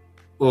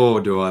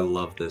 Oh, do I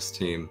love this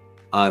team.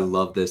 I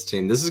love this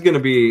team. This is going to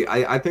be,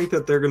 I think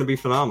that they're going to be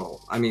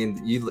phenomenal. I mean,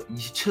 you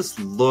just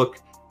look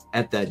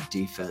at that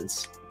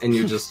defense and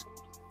you just,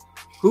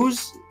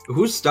 who's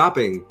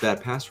stopping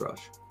that pass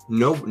rush?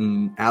 No,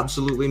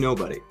 absolutely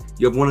nobody.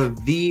 You have one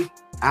of the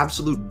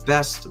absolute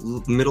best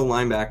middle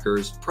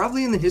linebackers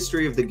probably in the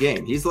history of the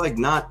game. He's like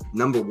not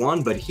number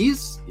 1, but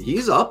he's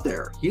up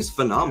there. He's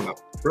phenomenal.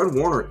 Fred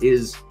Warner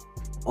is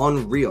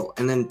unreal.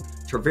 And then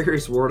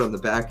Travarius Ward on the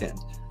back end.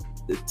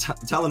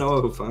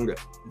 Talanoa Hufanga.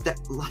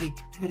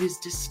 That is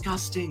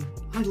disgusting.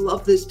 I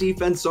love this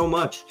defense so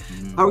much.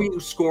 How are you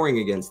scoring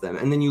against them?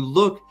 And then you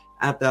look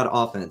at that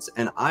offense,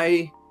 and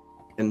I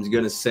am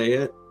going to say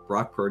it,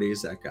 Brock Purdy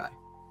is that guy.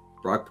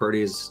 Brock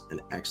Purdy is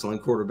an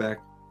excellent quarterback.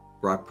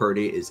 Brock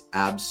Purdy is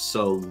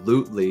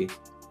absolutely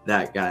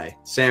that guy.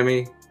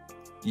 Sammy,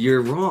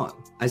 you're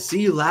wrong. I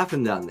see you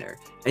laughing down there,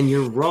 and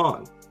you're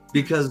wrong,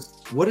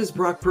 because what has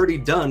Brock Purdy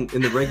done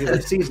in the regular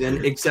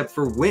season except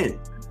for win?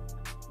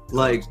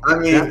 Like, I'll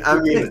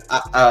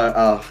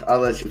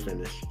let you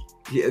finish.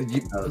 Yeah, you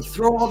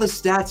throw all the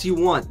stats you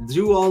want,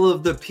 do all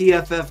of the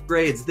PFF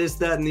grades, this,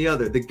 that, and the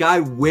other. The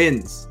guy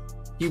wins.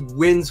 He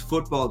wins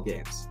football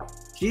games.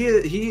 He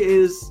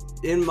is,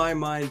 in my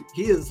mind,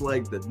 he is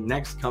like the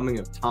next coming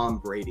of Tom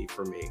Brady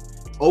for me.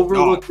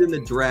 Overlooked in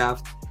the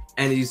draft,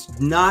 and he's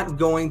not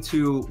going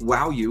to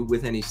wow you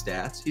with any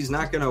stats. He's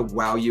not going to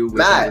wow you with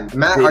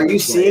Matt, are you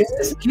seeing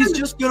this? He's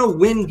just going to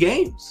win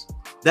games.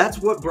 That's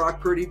what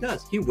Brock Purdy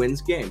does. He wins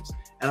games.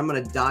 And I'm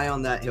going to die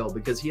on that hill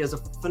because he has a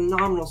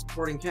phenomenal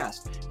supporting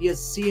cast. He has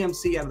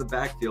CMC out of the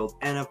backfield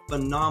and a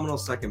phenomenal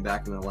second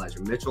back in Elijah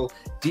Mitchell.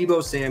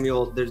 Deebo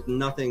Samuel, there's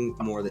nothing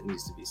more that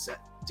needs to be said.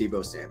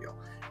 Deebo Samuel.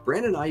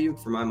 Brandon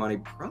Ayuk, for my money,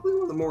 probably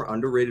one of the more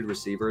underrated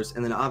receivers.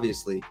 And then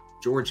obviously,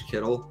 George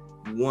Kittle,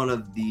 one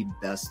of the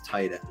best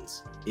tight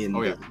ends in the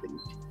league.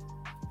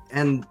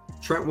 And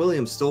Trent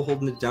Williams still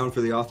holding it down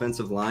for the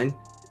offensive line.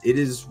 It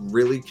is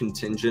really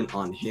contingent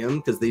on him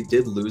because they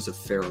did lose a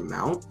fair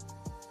amount.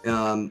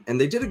 And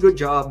they did a good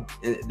job.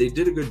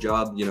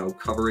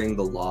 Covering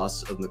the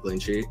loss of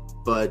McGlinchey.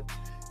 But,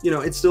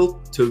 it's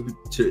still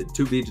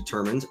to be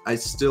determined. I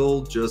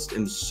still just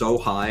am so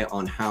high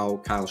on how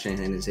Kyle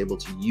Shanahan is able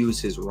to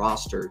use his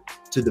roster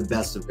to the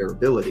best of their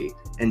ability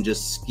and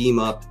just scheme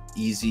up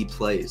easy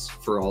plays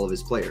for all of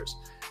his players.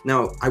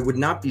 Now, I would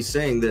not be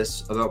saying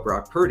this about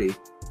Brock Purdy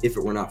if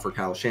it were not for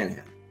Kyle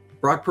Shanahan.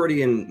 Brock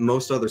Purdy in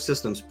most other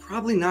systems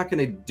probably not going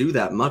to do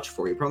that much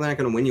for you. Probably not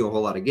going to win you a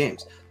whole lot of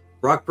games.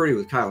 Brock Purdy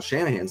with Kyle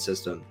Shanahan's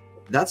system,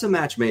 that's a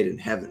match made in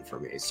heaven for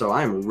me. So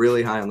I am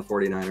really high on the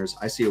 49ers.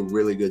 I see a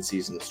really good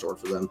season in store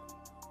for them.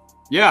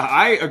 Yeah,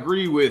 I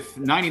agree with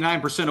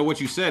 99% of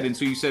what you said. And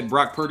so you said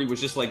Brock Purdy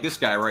was just like this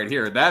guy right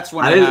here. That's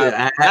when I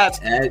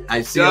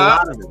see a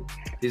lot of him.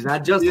 He's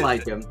not just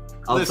like him.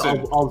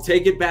 I'll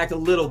take it back a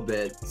little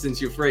bit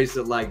since you phrased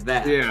it like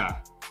that. Yeah,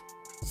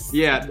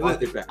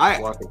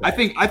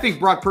 I think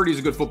Brock Purdy is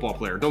a good football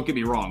player. Don't get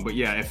me wrong, but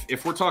yeah,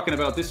 if we're talking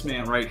about this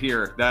man right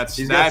here, that's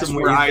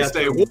where I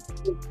say,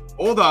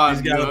 Hold on.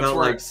 He's got about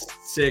like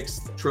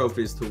 6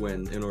 trophies to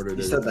win in order to.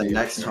 You said the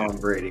next Tom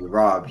Brady.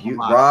 Rob,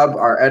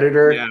 our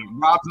editor. Yeah,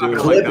 Rob's not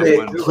clip like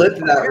it. Clip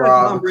that,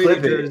 Rob. Tom Brady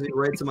Clip jersey it.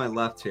 right to my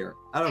left here.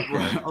 I don't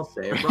care. I'll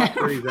say it. Brock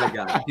Purdy's that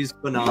guy. He's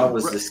phenomenal. That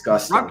was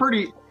disgusting. Brock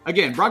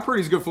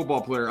Purdy's a good football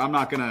player. I'm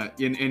not gonna.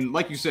 And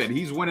like you said,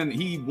 he's winning.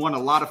 He won a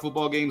lot of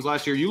football games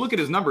last year. You look at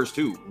his numbers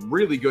too.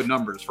 Really good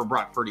numbers for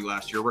Brock Purdy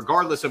last year,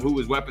 regardless of who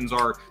his weapons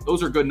are.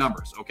 Those are good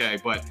numbers. Okay,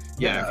 but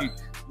if you.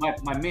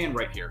 My man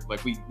right here,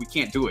 like we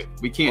can't do it.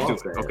 We can't do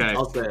it. Okay,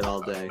 I'll say it all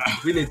day.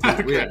 We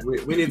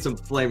need some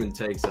flaming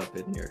takes up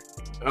in here.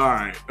 All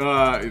right,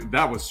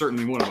 that was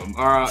certainly one of them.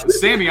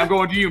 Sammy, I'm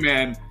going to you,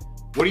 man.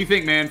 What do you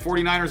think, man?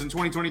 49ers in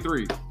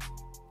 2023.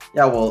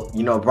 Yeah, well,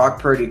 Brock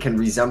Purdy can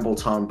resemble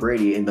Tom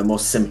Brady in the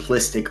most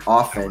simplistic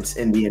offense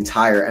in the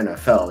entire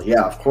NFL.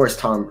 Yeah, of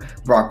course,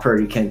 Brock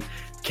Purdy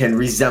can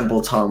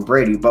resemble Tom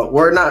Brady, but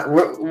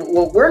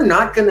what we're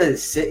not gonna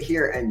sit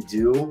here and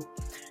do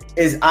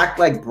is act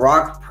like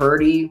Brock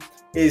Purdy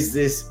is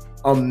this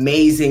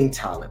amazing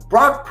talent.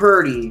 Brock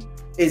Purdy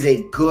is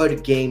a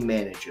good game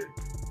manager.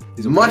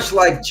 He's much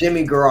like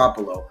Jimmy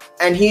Garoppolo.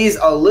 And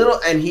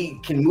he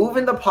can move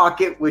in the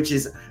pocket, which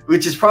is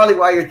probably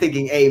why you're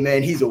thinking, hey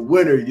man, he's a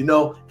winner,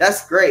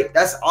 That's great.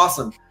 That's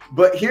awesome.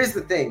 But here's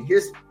the thing.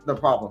 Here's the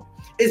problem.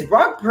 Is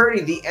Brock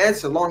Purdy the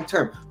answer long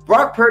term?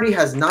 Brock Purdy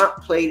has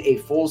not played a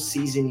full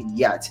season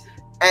yet.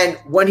 And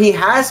when he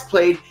has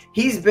played,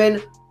 he's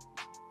been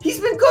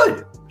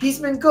good. He's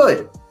been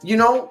good.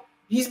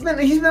 He's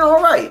been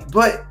all right.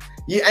 But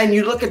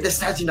you look at the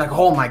stats, you're like,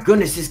 oh my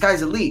goodness, this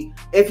guy's elite.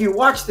 If you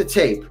watch the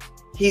tape,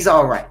 he's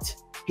all right.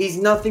 He's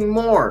nothing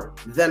more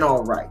than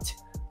all right.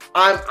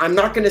 I'm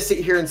not going to sit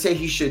here and say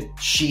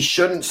she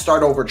shouldn't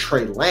start over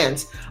Trey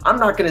Lance. I'm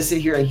not going to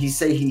sit here and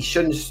say he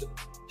shouldn't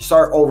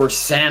start over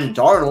Sam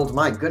Darnold.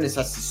 My goodness,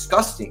 that's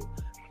disgusting.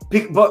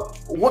 But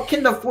what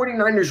can the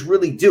 49ers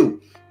really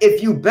do?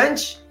 If you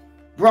bench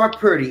Brock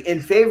Purdy in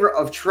favor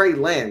of Trey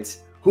Lance,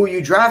 who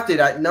you drafted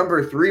at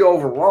number 3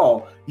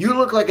 overall, you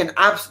look like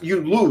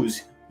you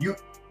lose. You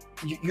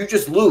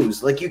just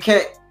lose. Like you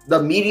can't.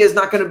 The media is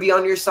not going to be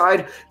on your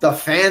side. The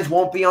fans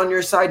won't be on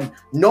your side.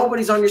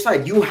 Nobody's on your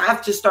side. You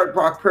have to start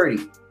Brock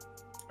Purdy.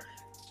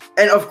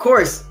 And of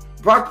course,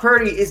 Brock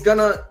Purdy is going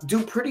to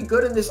do pretty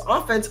good in this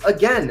offense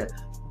again.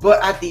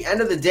 But at the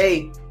end of the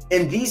day,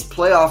 in these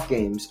playoff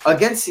games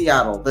against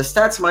Seattle, the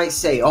stats might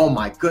say, oh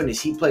my goodness,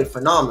 he played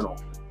phenomenal.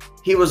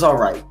 He was all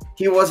right.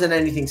 He wasn't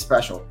anything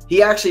special.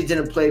 He actually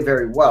didn't play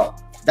very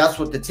well. That's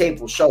what the tape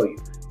will show you.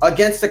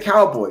 Against the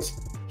Cowboys,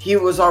 he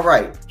was all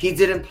right. He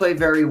didn't play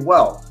very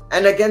well.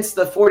 And against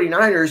the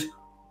 49ers,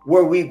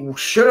 where we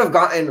should have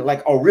gotten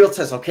like a real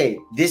test, okay,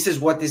 this is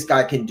what this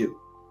guy can do.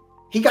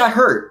 He got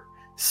hurt.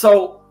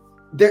 So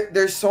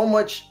there's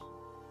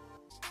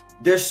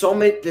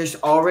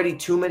already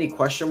too many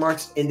question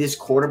marks in this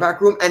quarterback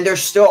room, and there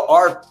still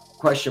are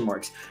question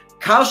marks.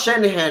 Kyle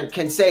Shanahan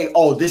can say,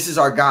 oh, this is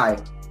our guy,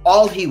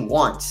 all he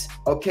wants,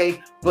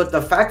 okay? But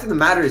the fact of the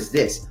matter is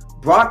this: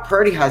 Brock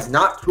Purdy has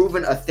not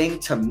proven a thing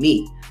to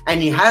me,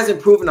 and he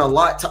hasn't proven a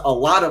lot to a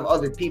lot of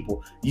other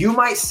people. You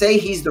might say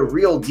he's the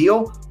real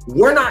deal.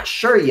 We're not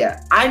sure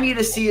yet. I need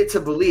to see it to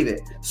believe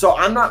it. So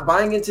I'm not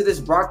buying into this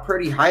Brock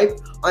Purdy hype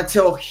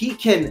until he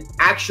can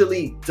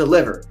actually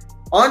deliver.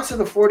 On to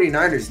the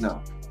 49ers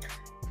now.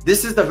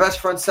 This is the best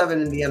front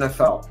seven in the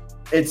NFL.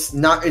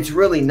 It's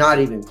really not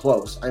even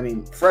close. I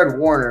mean, Fred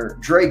Warner,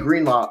 Dre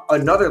Greenlaw,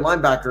 another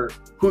linebacker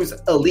who's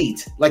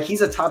elite. Like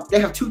they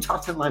have 2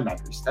 top 10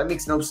 linebackers. That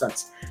makes no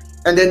sense.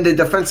 And then the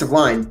defensive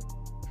line.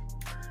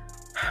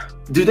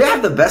 Do they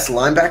have the best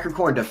linebacker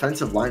core and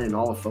defensive line in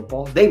all of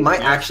football? They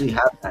might actually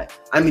have that.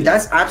 I mean,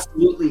 that's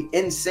absolutely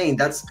insane.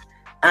 That's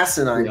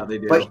asinine. Yeah, they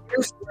do. But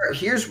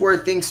here's where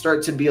things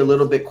start to be a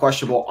little bit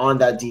questionable on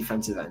that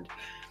defensive end.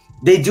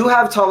 They do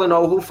have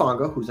Talanoa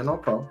Hufanga, who's an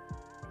all-pro,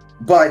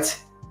 but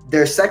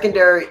their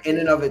secondary in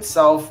and of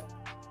itself,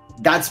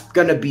 that's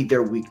going to be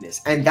their weakness.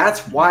 And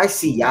that's why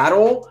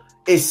Seattle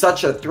is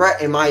such a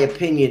threat, in my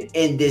opinion,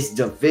 in this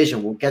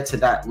division. We'll get to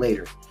that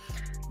later.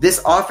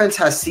 This offense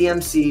has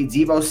CMC,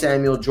 Deebo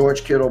Samuel,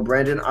 George Kittle,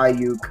 Brandon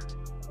Ayuk,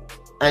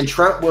 and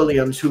Trent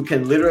Williams, who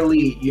can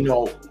literally,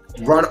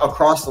 run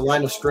across the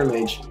line of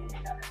scrimmage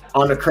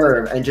on a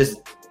curve and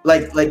just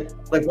like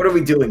what are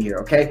we doing here?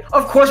 Okay,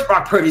 of course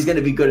Brock Purdy's going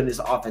to be good in this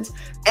offense.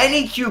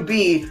 Any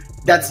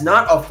QB that's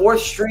not a 4th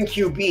string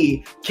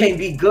QB can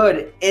be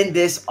good in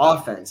this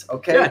offense.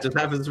 Okay, yeah, it just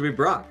happens to be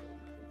Brock.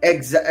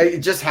 It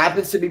just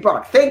happens to be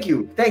Brock. Thank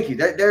you.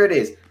 There it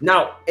is.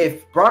 Now,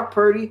 if Brock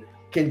Purdy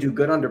can do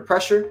good under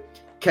pressure,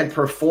 can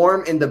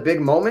perform in the big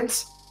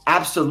moments,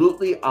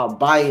 absolutely, I'll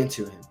buy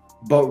into him.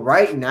 But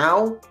right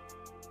now,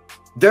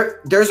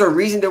 there's a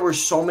reason there were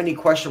so many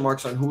question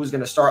marks on who was going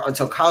to start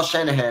until Kyle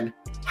Shanahan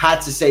had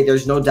to say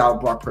there's no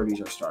doubt Brock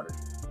Purdy's our starter.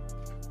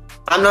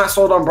 I'm not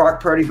sold on Brock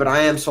Purdy, but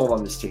I am sold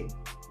on this team.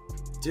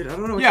 Dude, I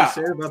don't know what to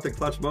say about the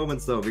clutch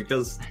moments, though,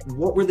 because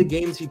what were the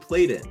games he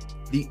played in?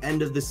 The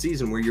end of the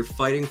season where you're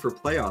fighting for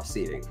playoff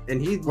seeding.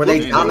 And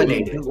they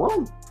dominated.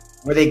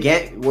 Where they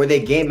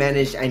game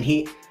managed, and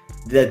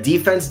The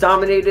defense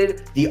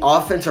dominated. The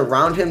offense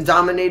around him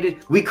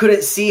dominated. We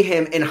couldn't see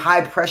him in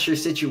high pressure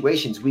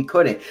situations. We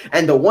couldn't.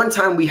 And the one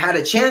time we had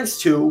a chance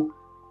to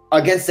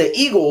against the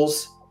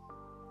Eagles,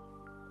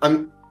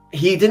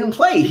 he didn't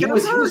play. He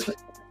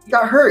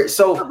got hurt.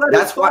 So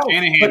that's why.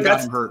 Shanahan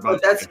got him hurt.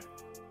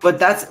 But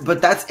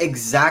that's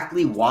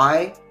exactly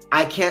why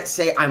I can't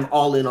say I'm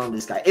all in on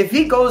this guy. If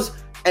he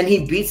goes and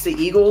he beats the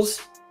Eagles,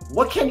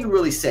 what can you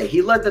really say?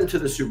 He led them to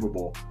the Super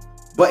Bowl,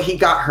 but he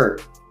got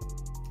hurt.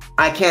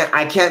 I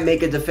can't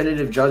make a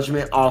definitive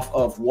judgment off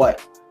of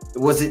what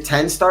was it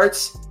 10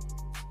 starts.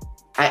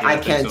 I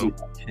can't do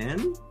that.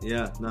 10?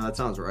 Yeah, no, that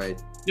sounds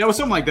right. Yeah, it was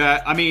something like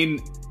that. I mean,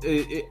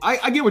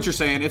 I get what you're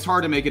saying. It's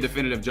hard to make a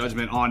definitive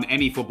judgment on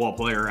any football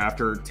player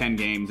after 10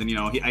 games. And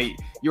you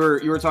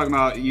were talking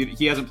about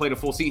he hasn't played a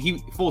full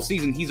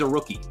season. He's a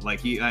rookie, like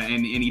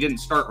and he didn't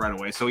start right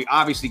away, so he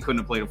obviously couldn't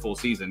have played a full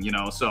season.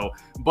 So,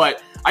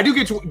 but I do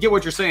get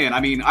what you're saying. I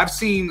mean, I've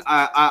seen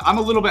I'm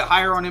a little bit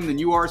higher on him than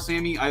you are,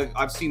 Sammy.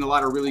 I've seen a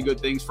lot of really good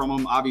things from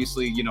him.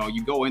 Obviously,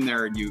 you go in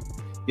there and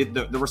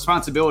the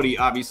responsibility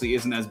obviously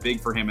isn't as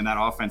big for him in that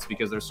offense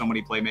because there's so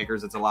many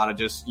playmakers. It's a lot of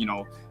just,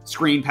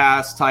 screen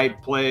pass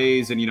type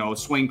plays and,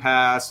 swing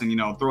pass and,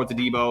 throw it to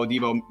Debo.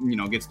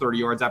 Debo, gets 30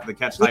 yards after the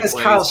catch type plays.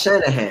 Kyle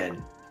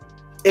Shanahan.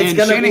 It's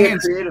going to be a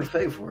creative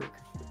play for it.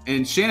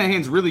 And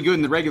Shanahan's really good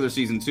in the regular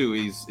season too.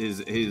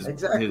 His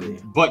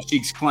butt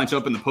cheeks clench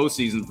up in the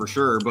postseason for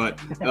sure. But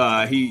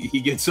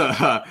he gets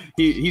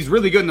he's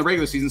really good in the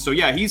regular season. So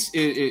yeah,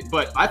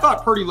 but I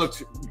thought Purdy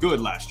looked good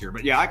last year.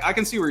 But yeah, I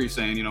can see where you're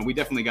saying. We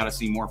definitely got to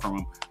see more from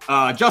him.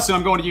 Justin,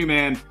 I'm going to you,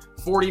 man.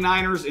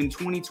 49ers in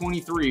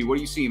 2023. What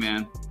do you see,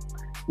 man?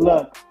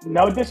 Look,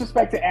 no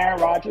disrespect to Aaron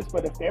Rodgers,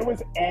 but if there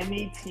was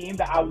any team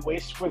that I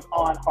wish was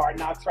on Hard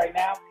Knocks right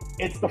now,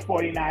 it's the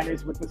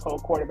 49ers with this whole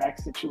quarterback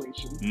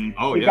situation. You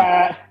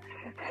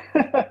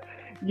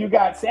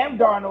got Sam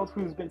Darnold,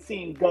 who's been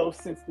seeing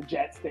ghosts since the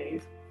Jets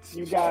days.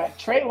 You got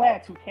Trey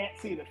Lance, who can't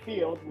see the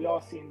field. We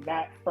all seen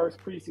that first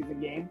preseason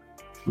game.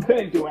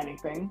 Couldn't do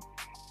anything.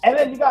 And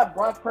then you got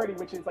Brock Purdy,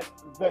 which is like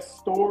the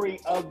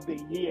story of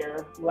the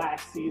year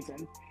last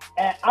season.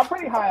 And I'm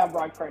pretty high on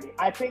Brock Purdy.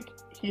 I think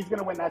he's going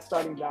to win that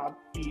starting job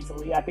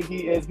easily. I think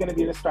he is going to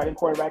be the starting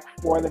quarterback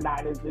for the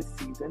Niners this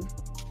season.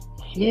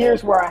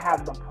 Here's where I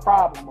have the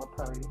problem with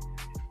Purdy.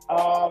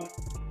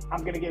 I'm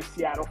going to give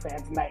Seattle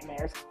fans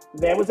nightmares.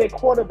 There was a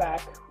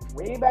quarterback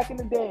way back in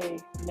the day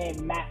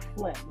named Matt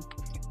Flynn.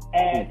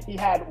 And he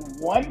had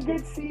one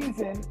good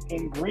season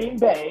in Green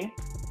Bay.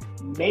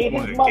 Made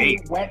his money,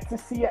 went to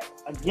see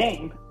a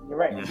game. You're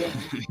right, a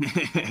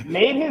game.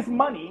 Made his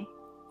money,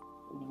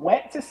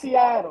 went to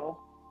Seattle,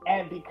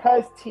 and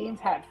because teams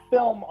had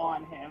film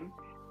on him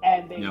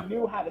and they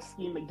knew how to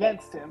scheme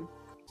against him,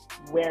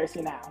 where is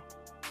he now?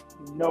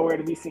 Nowhere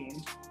to be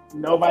seen.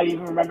 Nobody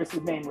even remembers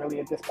his name really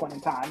at this point in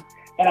time.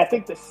 And I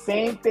think the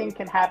same thing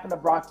can happen to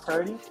Brock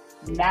Purdy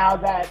now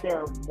that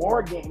there are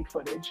more game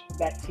footage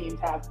that teams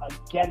have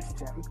against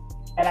him.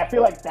 And I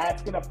feel like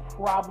that's going to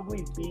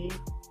probably be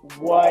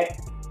what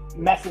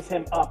messes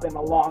him up in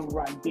the long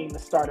run, being the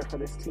starter for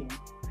this team.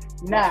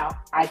 Now,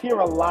 I hear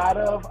a lot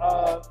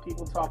of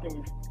people talking,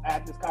 we've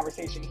had this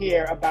conversation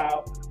here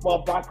about,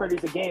 well, Brock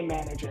Purdy's a game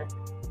manager.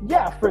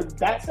 Yeah, for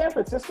that San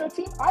Francisco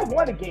team, I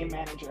want a game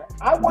manager.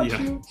 I want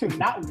you to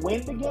not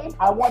win the game.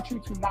 I want you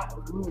to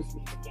not lose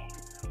me the game.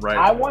 Right.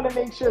 I want to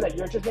make sure that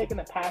you're just making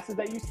the passes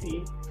that you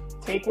see,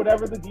 take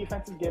whatever the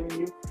defense is giving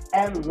you,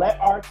 and let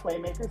our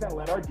playmakers and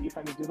let our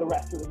defenders do the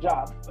rest of the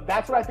job.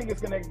 That's what I think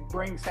is going to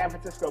bring San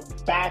Francisco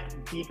back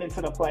deep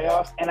into the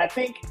playoffs. And I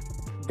think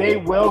they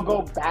will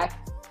go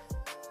back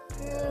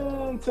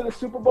into the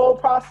Super Bowl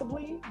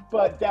possibly,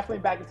 but definitely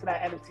back into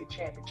that NFC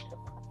Championship.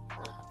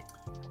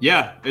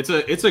 Yeah, it's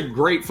a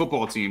great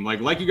football team.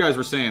 Like you guys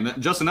were saying,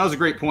 Justin, that was a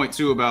great point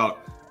too about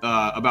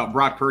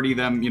Brock Purdy,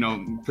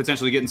 them,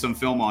 potentially getting some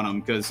film on him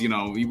because,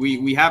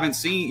 we haven't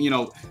seen,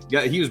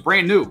 he was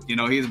brand new,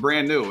 he's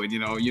brand new and,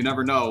 you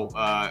never know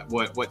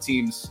what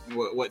teams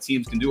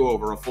can do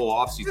over a full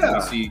offseason. Yeah.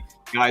 We see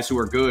guys who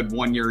are good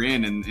 1 year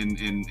in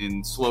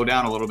and slow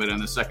down a little bit in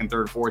the second,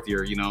 third, fourth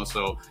year,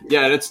 so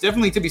yeah, it's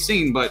definitely to be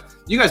seen. But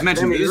you guys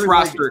mentioned this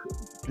roster.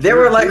 They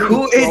were like,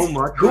 who is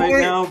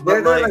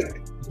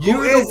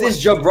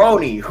this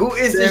jabroni? Who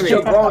is this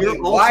jabroni?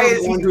 You're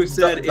also the one who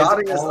said it's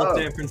all of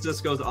San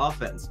Francisco's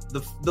offense.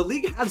 The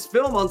league has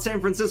film on San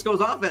Francisco's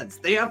offense.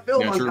 They have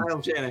film on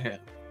Kyle Shanahan.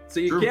 So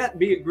you can't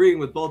be agreeing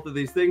with both of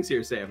these things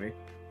here, Sammy.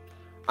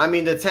 I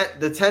mean,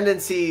 the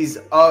tendencies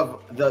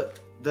of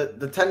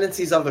the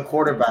tendencies of the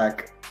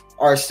quarterback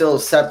are still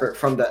separate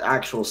from the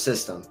actual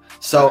system.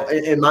 So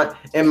in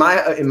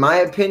my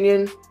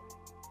opinion,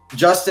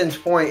 Justin's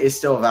point is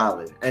still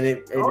valid, and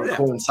it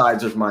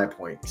coincides with my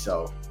point.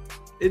 So.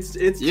 It's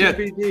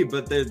TBD,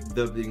 but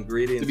the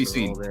ingredients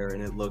are all there,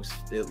 and it looks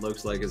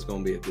like it's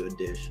going to be a good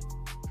dish.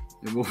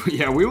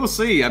 Yeah, we will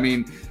see. I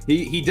mean,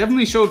 he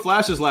definitely showed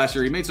flashes last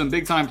year. He made some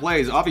big time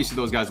plays. Obviously,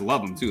 those guys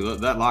love him too.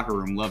 That locker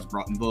room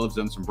loves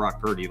them some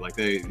Brock Purdy. Like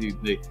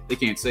they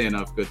can't say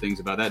enough good things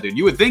about that dude.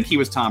 You would think he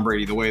was Tom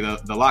Brady the way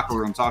the locker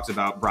room talks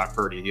about Brock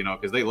Purdy,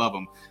 because they love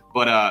him.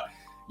 But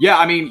yeah,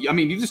 I mean,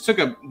 you just took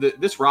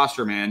this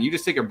roster, man. You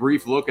just take a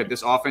brief look at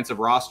this offensive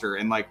roster,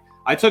 and like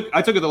I took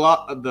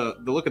the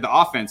look at the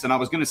offense, and I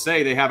was going to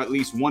say they have at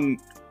least one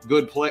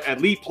good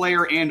elite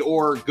player and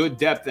or good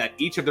depth at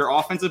each of their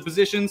offensive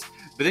positions.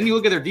 But then you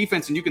look at their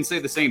defense and you can say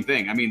the same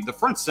thing. I mean, the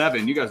front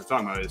seven you guys are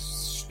talking about is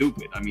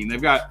stupid. I mean,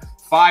 they've got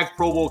 5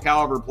 Pro Bowl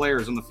caliber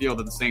players on the field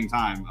at the same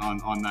time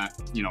on that,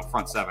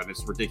 front seven.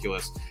 It's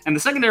ridiculous. And the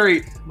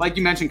secondary, like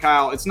you mentioned,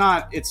 Kyle, it's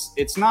not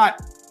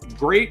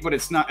great, but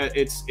it's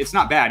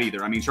not bad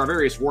either. I mean,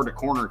 Charvarius Ward at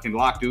corner can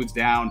lock dudes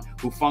down.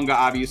 Hufanga,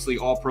 obviously,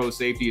 all-pro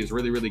safety, is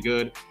really, really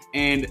good.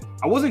 And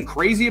I wasn't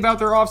crazy about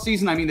their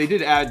offseason. I mean, they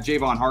did add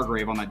Javon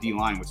Hargrave on that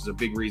D-line, which is a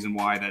big reason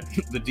why that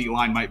the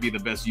D-line might be the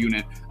best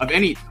unit of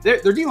any.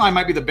 Their D-line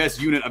might be the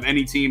best unit of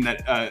any team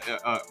that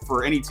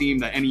for any team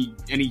that any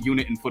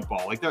unit in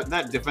football. Like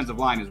that defensive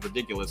line is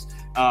ridiculous.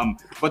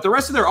 But the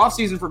rest of their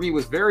offseason for me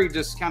was very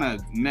just kind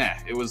of meh.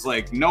 It was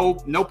like no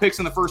picks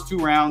in the first 2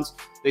 rounds.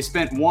 They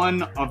spent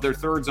one of their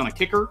thirds on a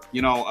kicker.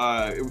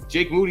 If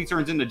Jake Moody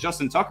turns into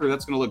Justin Tucker,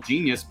 that's going to look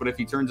genius. But if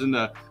he turns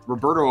into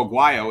Roberto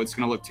Aguayo, it's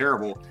going to look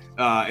terrible.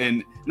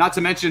 And not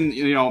to mention,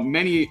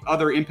 many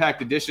other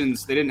impact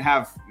additions. They didn't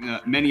have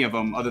many of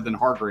them other than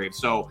Hargrave.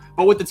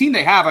 But with the team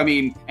they have, I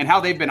mean, and how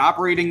they've been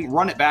operating,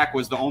 run it back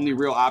was the only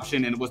real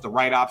option, and it was the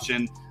right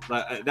option.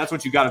 That's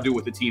what you got to do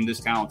with a team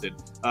this talented.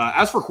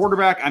 As for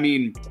quarterback, I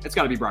mean, it's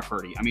got to be Brock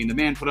Purdy. I mean, the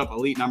man put up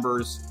elite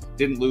numbers,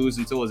 didn't lose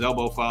until his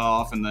elbow fell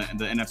off in the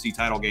NFC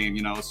title game,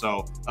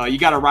 So you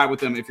got to ride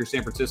with them if you're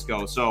San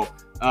Francisco. So,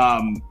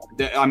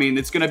 I mean,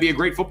 it's going to be a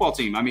great football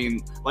team. I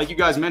mean, like you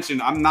guys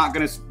mentioned, I'm not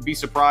going to be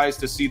surprised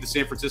to see the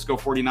San Francisco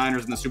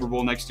 49ers in the Super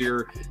Bowl next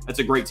year. That's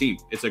a great team.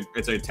 It's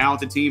a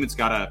talented team. It's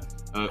got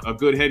a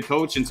good head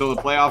coach until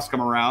the playoffs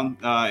come around,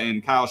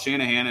 and Kyle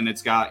Shanahan, and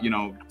it's got,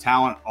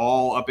 talent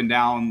all up and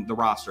down the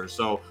roster.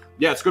 So,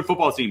 yeah, it's a good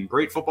football team.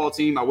 Great football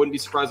team. I wouldn't be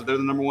surprised if they're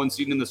the number 1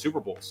 seed in the Super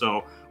Bowl.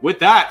 So, with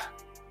that,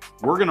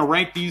 we're going to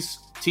rank these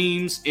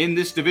teams in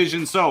this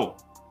division. So,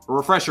 a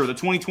refresher, the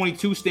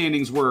 2022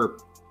 standings were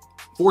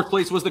 4th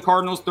place was the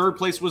Cardinals, 3rd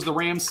place was the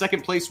Rams,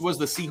 2nd place was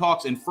the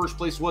Seahawks, and 1st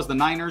place was the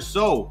Niners.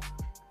 So,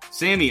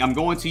 Sammy, I'm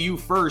going to you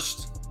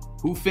first.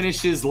 Who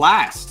finishes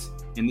last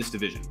in this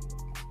division?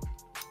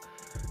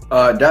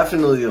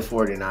 Definitely the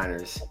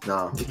 49ers.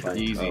 No.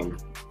 Easy.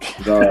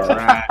 The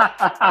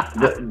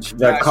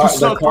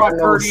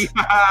Cardinals.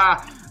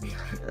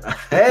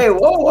 Hey,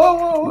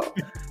 whoa.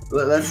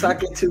 Let's not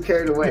get too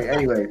carried away.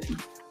 Anyway,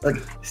 look,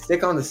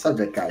 stick on the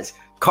subject, guys.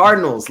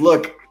 Cardinals.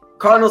 Look,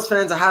 Cardinals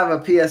fans, I have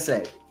a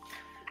PSA.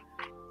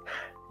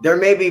 There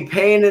may be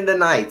pain in the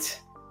night,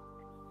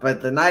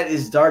 but the night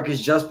is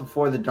darkest just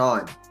before the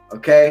dawn,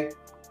 okay?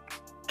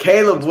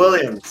 Caleb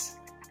Williams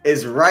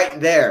is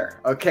right there,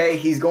 okay?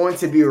 He's going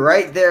to be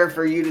right there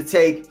for you to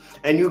take,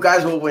 and you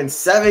guys will win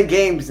 7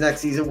 games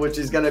next season, which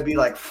is going to be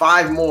like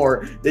 5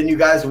 more than you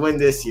guys win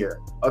this year,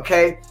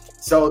 okay?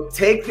 So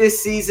take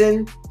this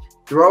season,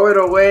 throw it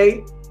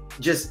away,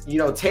 just,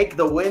 take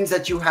the wins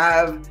that you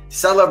have,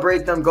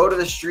 celebrate them, go to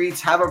the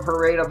streets, have a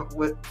parade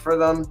for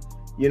them.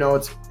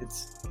 It's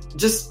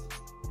just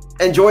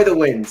enjoy the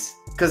wins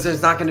because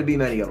there's not going to be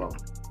many of them.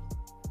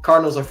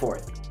 Cardinals are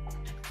 4th.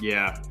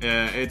 Yeah,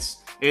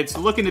 it's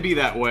looking to be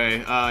that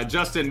way.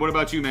 Justin, what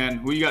about you, man?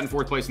 Who you got in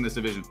 4th place in this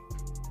division?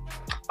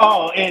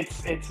 Oh,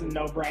 it's a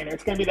no-brainer.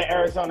 It's going to be the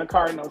Arizona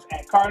Cardinals.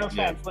 And Cardinals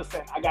fans,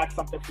 listen, I got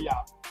something for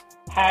y'all.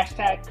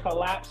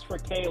 #collapse for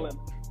Caleb.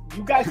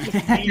 You guys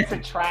just need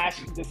to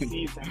trash this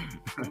season.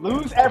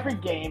 Lose every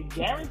game.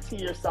 Guarantee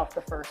yourself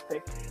the first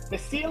pick. The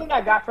ceiling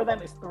I got for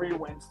them is 3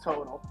 wins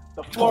total.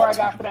 The floor I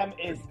got for them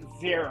is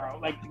 0.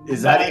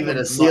 Is that even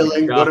a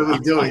ceiling? What are we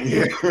doing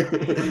here?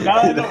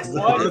 None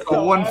whatsoever. A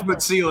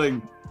 1-foot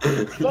ceiling.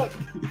 Look,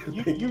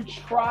 you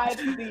tried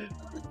the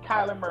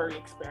Kyler Murray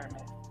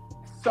experiment.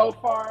 So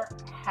far,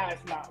 has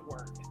not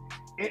worked.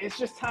 It's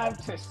just time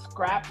to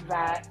scrap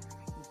that.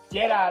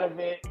 Get out of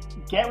it.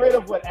 Get rid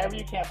of whatever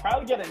you can.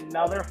 Probably get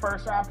another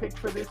 1st-round pick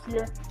for this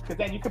year, because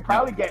then you could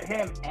probably get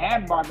him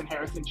and Marvin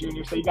Harrison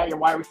Jr., so you got your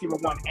wide receiver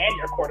 1 and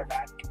your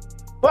quarterback.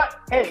 But,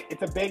 hey,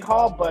 it's a big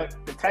haul,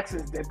 but the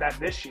Texans did that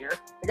this year.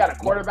 They got a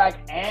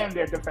quarterback and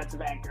their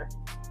defensive anchor.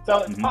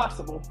 So it's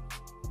possible.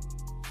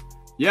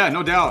 Yeah,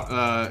 no doubt.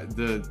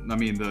 The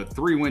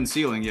 3-win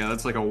ceiling,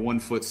 that's like a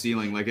 1-foot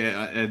ceiling.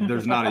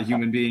 There's not a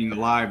human being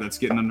alive that's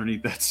getting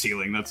underneath that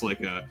ceiling. That's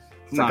like a...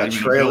 It's not like a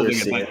trailer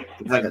ceiling.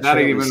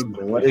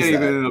 What is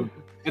that?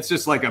 It's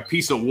just like a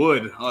piece of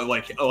wood,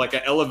 like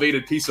an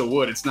elevated piece of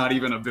wood. It's not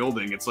even a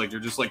building. It's like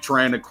you're just like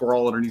trying to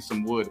crawl underneath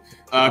some wood.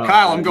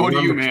 Kyle, I'm going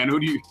to you, man.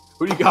 Who do you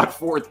got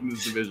 4th in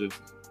this division?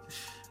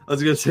 I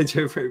was gonna say,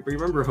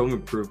 remember Home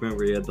Improvement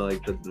where he had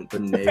like the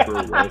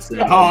neighbor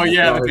Wilson? Oh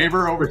yeah, the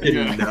neighbor over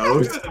here.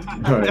 Nose.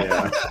 Oh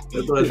yeah,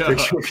 that's what I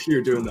was picturing you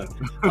were doing that.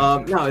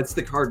 No, it's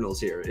the Cardinals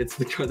here. It's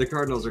the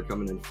Cardinals are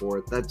coming in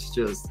fourth. That's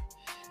just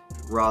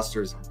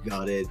roster's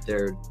gutted.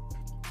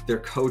 Their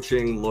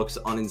coaching looks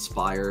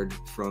uninspired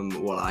from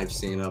what I've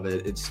seen of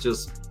it. It's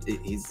just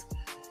he's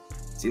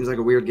seems like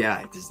a weird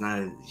guy. It's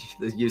not.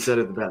 You said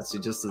it the best. He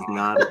just is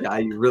not a guy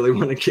you really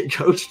want to get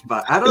coached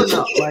by. I don't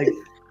know. Like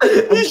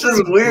he's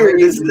just weird.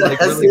 He's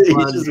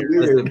just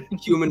weird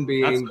human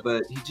being,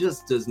 but he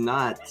just does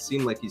not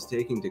seem like he's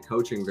taking to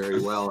coaching very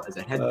well as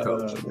a head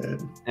coach.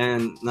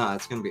 And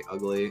it's going to be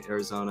ugly.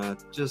 Arizona,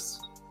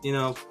 just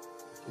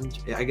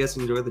I guess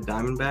enjoy the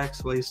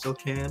Diamondbacks while you still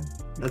can.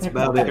 That's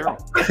about it.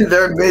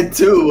 They're mid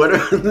too. What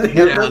are they?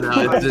 They're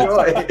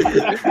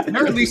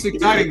at least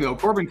exciting though.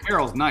 Corbin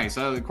Carroll's nice.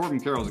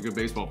 Corbin Carroll's a good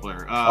baseball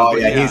player.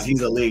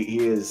 He's elite. He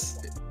is.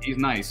 He's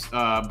nice.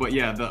 But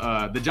yeah,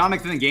 the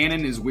Jonathan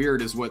Gannon is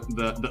weird. Is what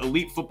the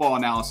elite football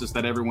analysis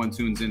that everyone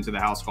tunes into the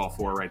house call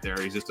for right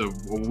there. He's just a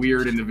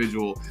weird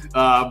individual.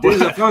 He's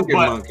a funky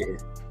monkey.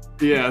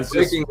 Yeah, it's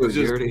just here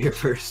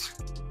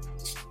first.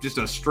 Just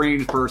a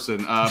strange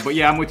person. But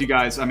yeah, I'm with you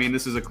guys. I mean,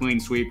 this is a clean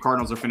sweep.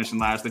 Cardinals are finishing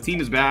last. The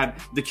team is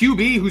bad. The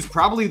QB, who's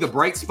probably the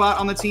bright spot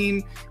on the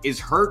team, is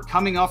hurt,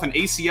 coming off an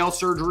ACL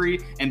surgery,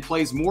 and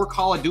plays more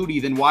Call of Duty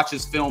than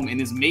watches film,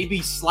 and is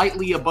maybe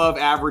slightly above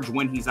average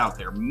when he's out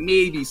there.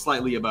 Maybe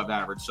slightly above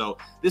average. So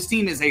this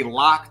team is a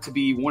lock to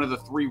be one of the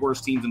 3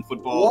 worst teams in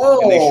football.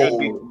 Whoa. And they should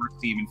be the worst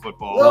team in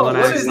football. Whoa, what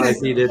is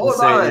this? He didn't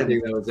say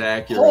anything that was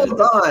accurate.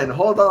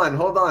 Hold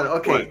on.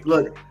 Okay,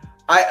 look.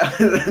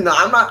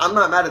 I'm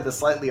not mad at the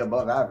slightly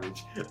above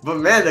average, but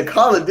man, the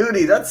Call of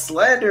Duty, that's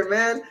slander,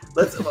 man.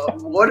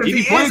 What if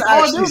he is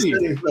actually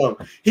studying film?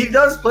 He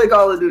does play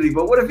Call of Duty,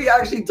 but what if he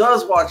actually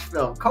does watch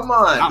film? Come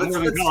on, let's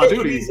take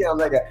it easy on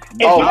that guy.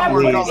 If you have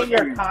in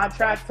your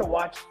contract to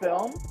watch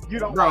film, you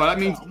don't. Bro, that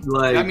means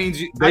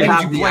they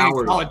have the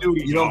hours. Call of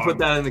Duty, you don't put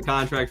that in the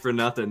contract for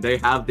nothing. They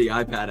have the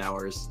iPad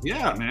hours.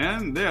 Yeah,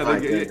 man.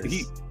 Yeah,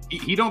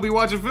 he don't be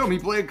watching film. He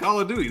played Call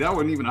of Duty. That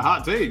wasn't even a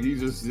hot take. He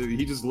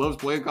just loves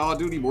playing Call of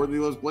Duty more than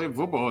he loves playing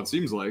football, it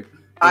seems like.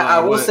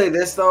 I will say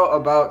this, though,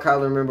 about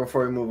Kyler Murray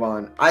before we move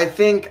on. I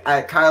think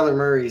at Kyler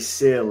Murray's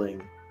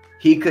ceiling,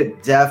 he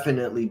could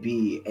definitely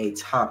be a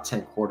top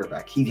 10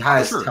 quarterback. He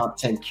has top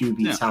 10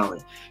 QB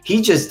talent.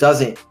 He just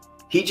doesn't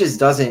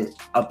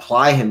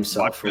apply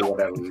himself for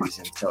whatever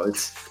reason. So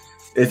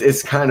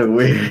it's kind of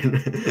weird.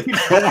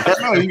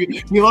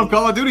 You love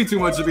Call of Duty too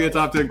much to be a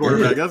top 10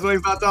 quarterback. That's why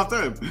he's not top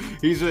 10.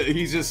 He's at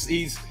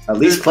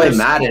least play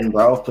Madden,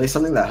 bro. Play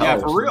something that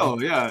helps. Yeah, for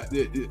real. Yeah,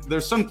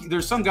 there's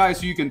some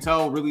guys who you can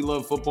tell really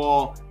love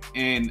football,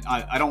 and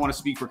I don't want to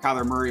speak for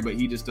Kyler Murray, but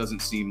he just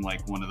doesn't seem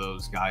like one of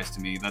those guys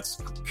to me.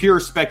 That's pure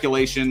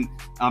speculation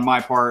on my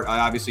part.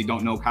 I obviously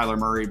don't know Kyler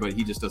Murray, but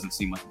he just doesn't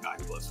seem like a guy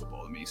who loves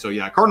football to me. So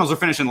yeah, Cardinals are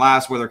finishing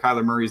last, whether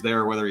Kyler Murray's there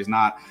or whether he's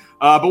not.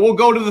 But we'll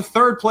go to the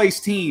third place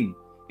team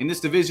in this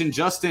division.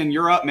 Justin,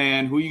 you're up,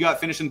 man. Who you got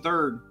finishing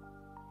third?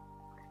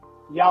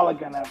 Y'all are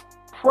gonna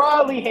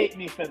probably hate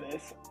me for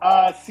this.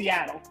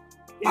 Seattle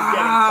is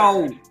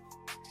wow. getting third.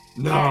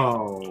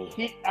 No.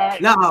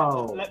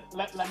 No.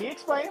 Let me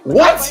explain.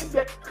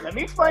 Let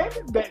me explain.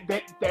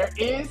 There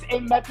is a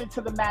method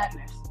to the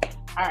madness.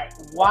 All right.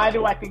 Why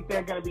do I think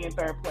they're going to be in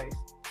third place?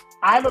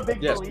 I'm a big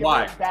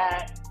believer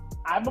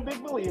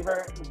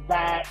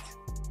that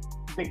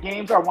the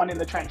games are won in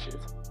the trenches.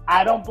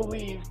 I don't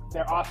believe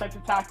their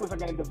offensive tackles are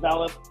going to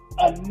develop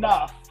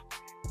enough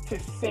to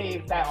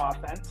save that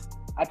offense.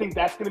 I think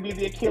that's going to be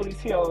the Achilles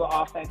heel of the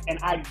offense, and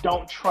I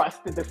don't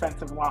trust the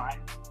defensive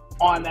line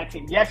on that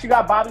team. Yes, you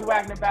got Bobby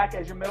Wagner back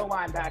as your middle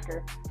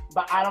linebacker,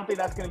 but I don't think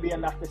that's going to be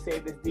enough to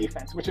save this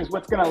defense, which is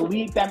what's going to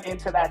lead them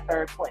into that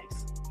third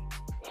place.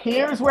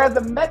 Here's where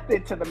the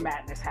method to the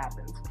madness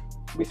happens.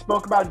 We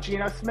spoke about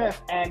Geno Smith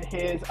and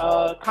his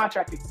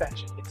contract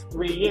extension. It's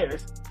 3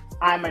 years.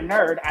 I'm a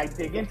nerd. I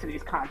dig into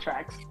these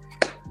contracts.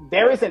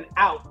 There is an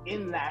out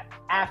in that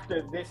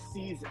after this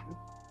season,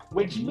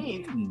 which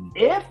means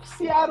if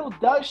Seattle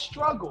does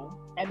struggle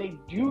and they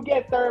do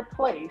get third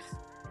place,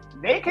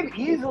 they can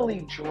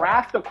easily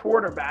draft a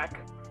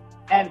quarterback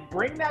and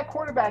bring that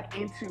quarterback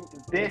into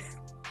this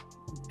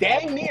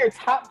dang near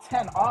top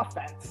 10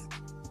 offense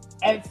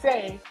and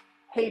say,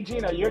 hey,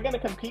 Gino, you're going to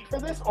compete for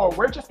this, or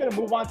we're just going to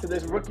move on to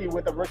this rookie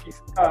with a rookie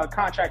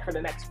contract for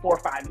the next 4 or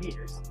 5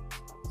 years.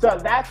 So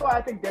that's why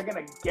I think they're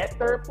going to get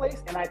third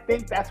place, and I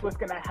think that's what's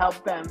going to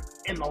help them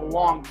in the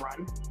long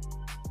run.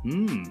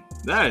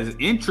 That is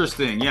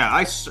interesting.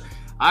 Yeah,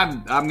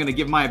 I'm going to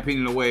give my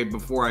opinion away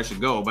before I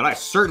should go, but I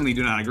certainly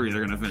do not agree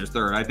they're going to finish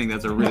third. I think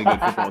that's a really good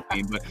football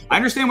team. But I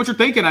understand what you're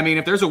thinking. I mean,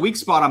 if there's a weak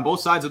spot on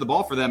both sides of the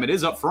ball for them, it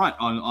is up front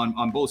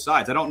on both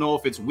sides. I don't know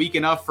if it's weak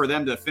enough for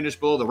them to finish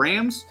below the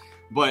Rams,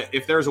 but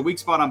if there's a weak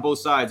spot on both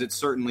sides, it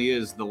certainly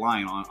is the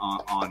line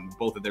on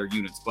both of their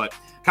units. But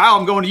Kyle,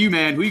 I'm going to you,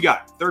 man. Who you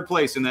got? Third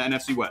place in the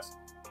NFC West.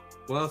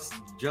 Well,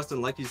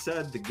 Justin, like you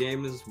said, the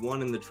game is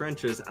won in the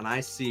trenches, and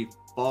I see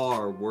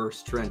far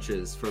worse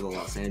trenches for the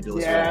Los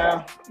Angeles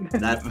Rams.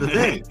 That's the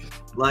thing.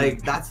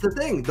 That's the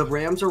thing. The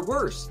Rams are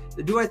worse.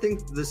 Do I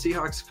think the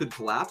Seahawks could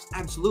collapse?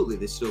 Absolutely,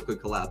 they still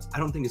could collapse. I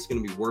don't think it's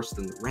going to be worse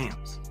than the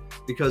Rams,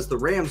 because the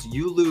Rams,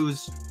 you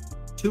lose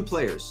 2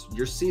 players,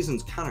 your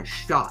season's kind of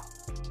shot,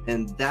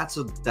 and that's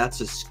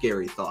a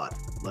scary thought.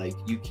 Like,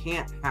 you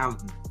can't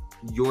have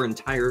your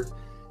entire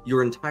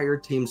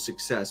team's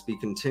success be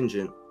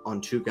contingent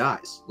on 2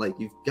 guys. Like,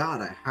 you've got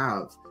to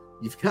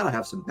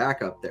have some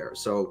backup there.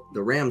 So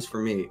the Rams,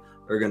 for me,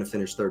 are going to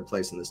finish 3rd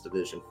place in this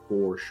division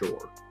for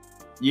sure.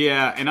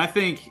 Yeah, and I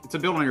think, to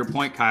build on your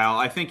point, Kyle,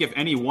 I think if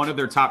any one of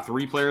their top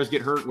 3 players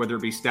get hurt, whether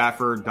it be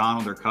Stafford,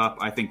 Donald, or Kupp,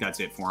 I think that's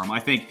it for them. I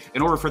think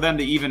in order for them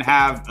to even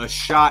have a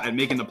shot at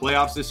making the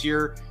playoffs this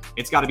year,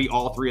 it's got to be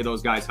all 3 of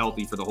those guys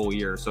healthy for the whole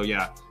year. So,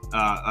 yeah,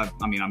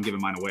 I'm giving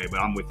mine away, but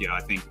I'm with you.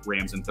 I think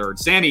Rams in 3rd.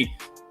 Sammy,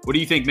 what do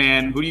you think,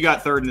 man? Who do you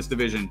got 3rd in this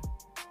division?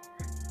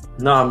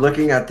 No, I'm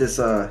looking at this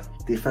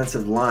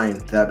defensive line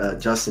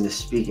that Justin is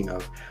speaking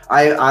of.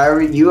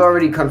 You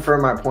already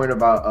confirmed my point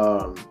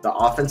about the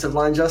offensive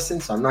line, Justin,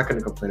 so I'm not going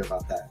to complain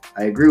about that.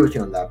 I agree with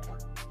you on that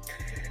point.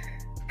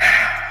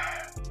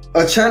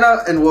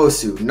 Uchenna and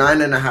Nwosu,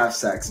 9.5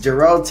 sacks.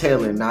 Jarrell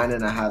Taylor,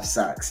 9.5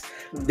 sacks.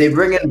 They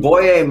bring in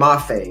Boye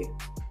Mafe,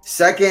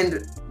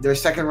 their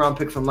second round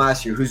pick from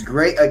last year, who's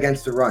great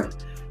against the run.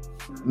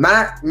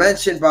 Matt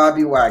mentioned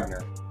Bobby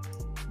Wagner.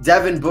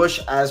 Devin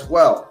Bush as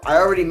well. I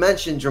already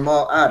mentioned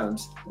Jamal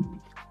Adams.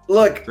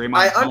 Look,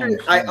 I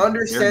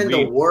understand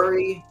the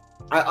worry.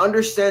 I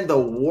understand the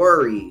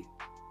worry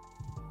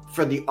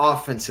for the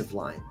offensive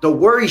line. The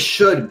worry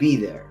should be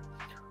there.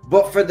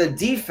 But for the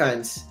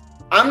defense,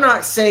 I'm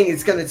not saying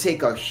it's going to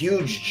take a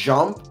huge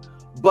jump,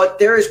 but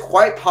there is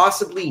quite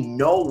possibly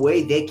no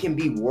way they can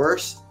be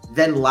worse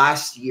than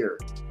last year.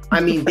 I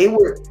mean, they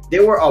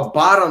were a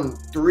bottom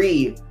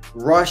 3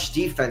 rush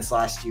defense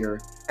last year,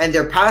 and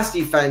their pass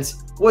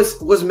defense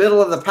was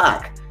middle of the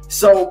pack.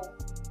 So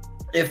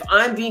if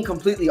I'm being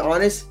completely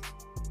honest,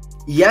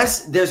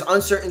 yes, there's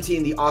uncertainty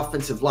in the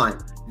offensive line.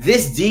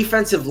 This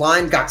defensive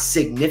line got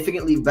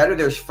significantly better.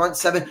 There's front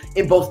 7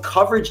 in both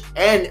coverage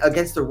and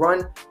against the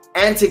run,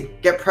 and to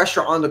get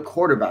pressure on the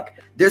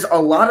quarterback. There's a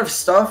lot of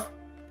stuff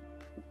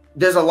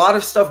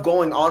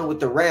going on with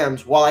the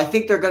Rams. While I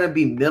think they're going to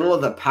be middle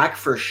of the pack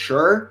for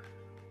sure,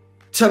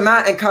 to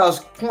Matt and Kyle's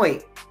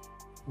point,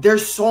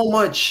 there's so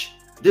much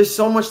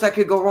that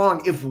could go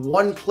wrong if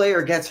one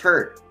player gets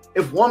hurt.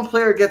 If one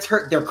player gets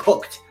hurt, they're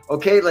cooked.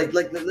 Okay, like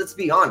let's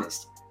be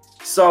honest.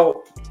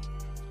 So,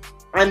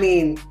 I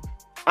mean,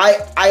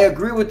 I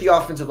agree with the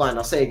offensive line.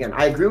 I'll say again,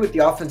 I agree with the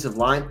offensive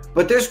line,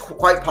 but there's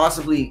quite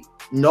possibly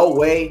no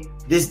way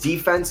this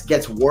defense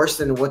gets worse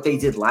than what they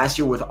did last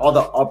year with all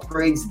the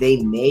upgrades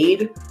they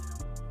made.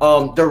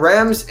 The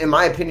Rams, in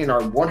my opinion, are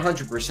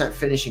 100%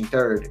 finishing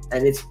 3rd,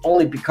 and it's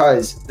only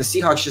because the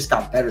Seahawks just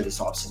got better this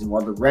offseason,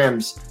 while the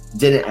Rams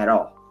didn't at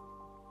all.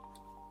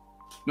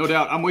 No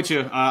doubt. I'm with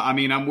you.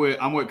 I'm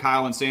with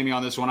Kyle and Sammy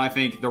on this one. I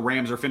think the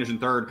Rams are finishing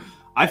 3rd.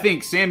 I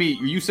think, Sammy,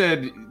 you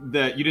said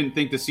that you didn't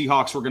think the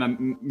Seahawks were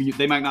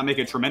they might not make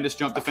a tremendous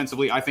jump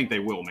defensively. I think they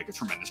will make a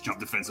tremendous jump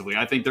defensively.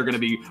 I think they're going to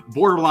be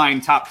borderline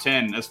top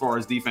 10 as far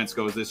as defense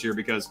goes this year,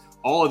 because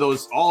all of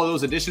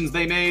those additions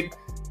they made,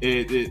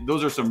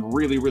 those are some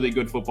really, really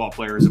good football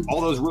players.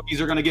 All those rookies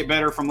are going to get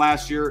better from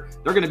last year.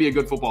 They're going to be a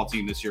good football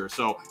team this year.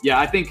 So, yeah,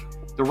 I think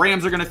the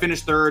Rams are going to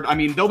finish 3rd. I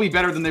mean, they'll be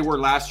better than they were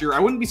last year. I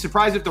wouldn't be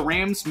surprised if the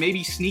Rams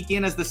maybe sneak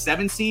in as the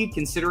 7 seed,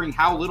 considering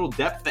how little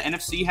depth the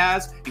NFC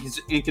has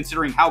and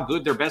considering how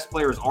good their best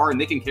players are,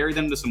 and they can carry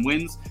them to some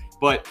wins.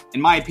 But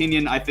in my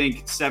opinion, I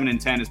think 7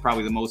 and 10 is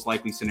probably the most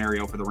likely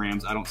scenario for the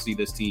Rams. I don't see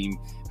this team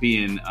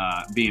being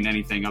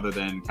anything other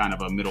than kind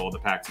of a middle of the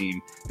pack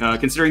team.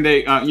 Considering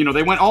they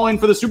went all in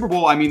for the Super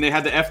Bowl. I mean, they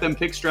had the F them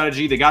pick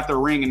strategy. They got their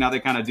ring, and now they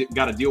kind of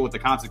got to deal with the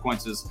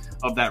consequences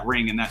of that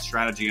ring and that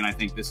strategy. And I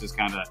think this is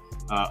kind of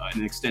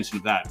an extension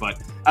of that.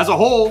 But as a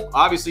whole,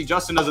 obviously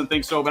Justin doesn't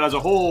think so. But as a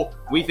whole,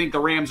 we think the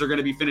Rams are going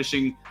to be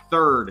finishing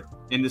 3rd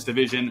in this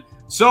division.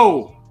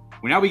 So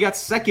now we got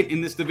 2nd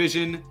in this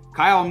division.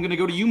 Kyle, I'm going to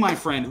go to you, my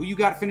friend. Who you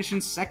got finishing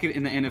 2nd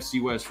in the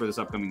NFC West for this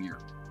upcoming year?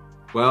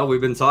 Well,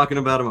 we've been talking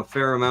about them a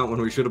fair amount when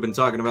we should have been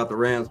talking about the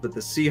Rams, but the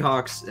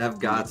Seahawks have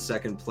got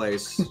 2nd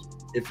place.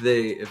 If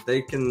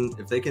they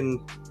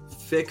can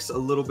fix a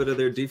little bit of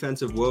their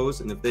defensive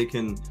woes, and if they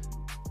can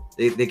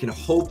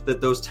hope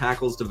that those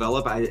tackles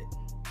develop.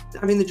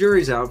 I mean, the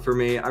jury's out for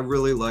me. I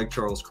really like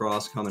Charles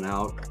Cross coming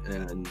out,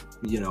 and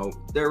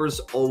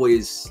there's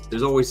always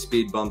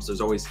speed bumps.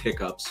 There's always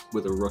hiccups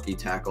with a rookie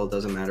tackle. It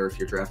doesn't matter if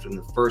you're drafted in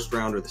the 1st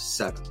round or the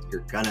 7th.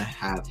 You're gonna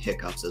have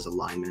hiccups as a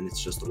lineman.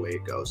 It's just the way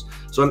it goes.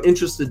 So I'm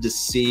interested to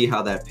see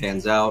how that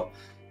pans out.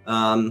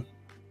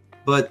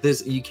 But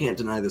you can't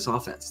deny this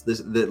offense.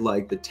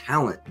 The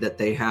talent that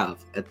they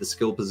have at the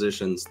skill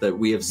positions that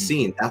we have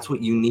seen. That's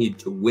what you need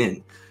to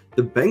win.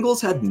 The Bengals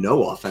had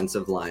no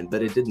offensive line,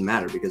 but it didn't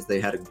matter because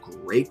they had a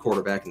great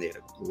quarterback and they had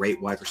a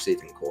great wide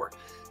receiving core.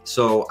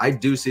 So I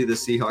do see the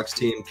Seahawks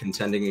team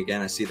contending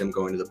again. I see them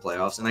going to the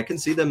playoffs, and I can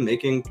see them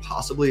making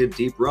possibly a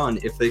deep run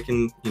if they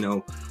can,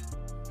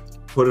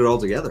 put it all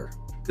together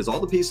because all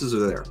the pieces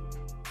are there.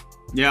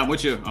 Yeah, I'm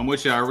with you.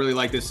 I really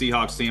like this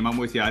Seahawks team. I'm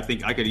with you. I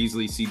think I could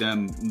easily see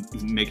them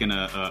making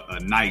a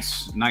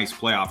nice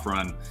playoff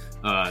run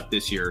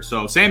this year.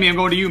 So, Sammy, I'm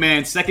going to you,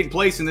 man. Second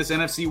place in this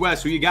NFC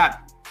West. Who you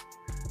got?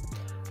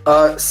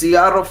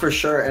 Seattle for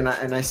sure. And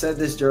I said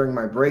this during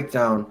my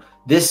breakdown.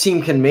 This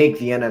team can make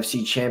the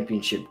NFC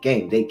Championship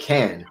game. They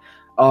can.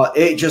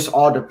 It just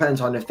all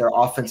depends on if their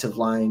offensive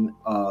line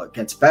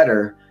gets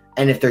better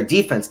and if their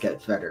defense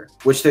gets better,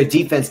 which their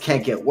defense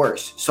can't get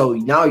worse. So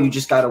now you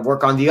just got to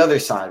work on the other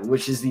side,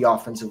 which is the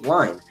offensive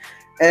line.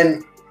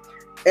 And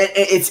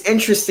it's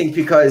interesting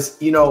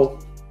because, you know,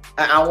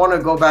 I want to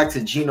go back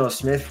to Geno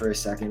Smith for a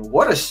second.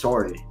 What a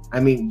story. I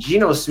mean,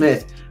 Geno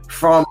Smith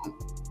from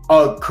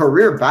a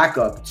career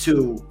backup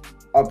to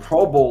a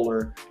Pro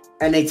Bowler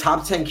and a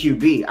top 10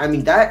 QB. I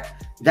mean, that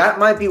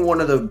might be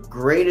one of the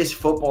greatest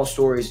football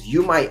stories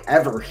you might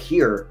ever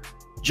hear,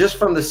 just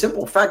from the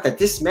simple fact that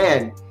this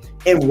man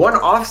in one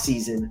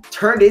offseason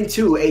turned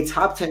into a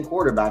top 10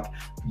 quarterback,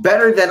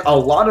 better than a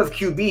lot of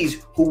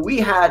QBs who we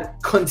had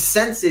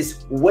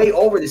consensus way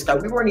over this guy.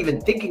 We weren't even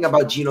thinking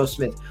about Geno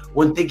Smith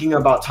when thinking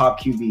about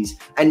top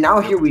QBs. And now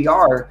here we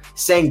are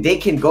saying they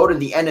can go to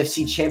the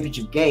NFC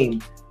Championship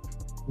game.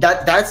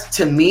 That's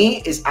to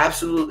me is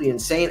absolutely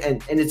insane.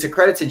 And it's a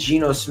credit to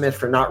Geno Smith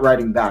for not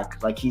riding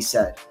back, like he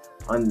said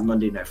on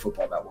Monday Night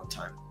Football that one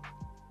time.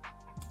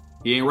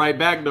 He ain't right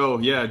back though.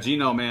 Yeah,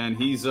 Geno, man,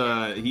 he's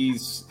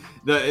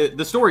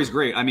the story's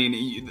great. I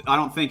mean, I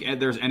don't think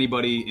there's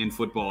anybody in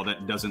football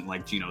that doesn't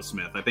like Geno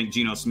Smith. I think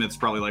Geno Smith's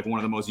probably like one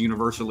of the most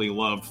universally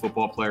loved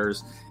football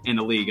players in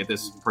the league at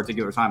this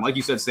particular time. Like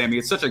you said, Sammy,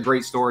 it's such a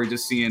great story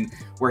just seeing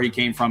where he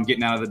came from,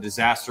 getting out of the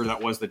disaster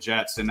that was the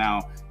Jets, and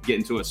now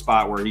getting to a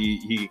spot where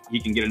he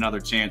can get another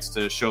chance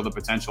to show the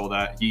potential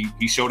that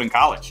he showed in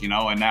college, you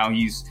know, and now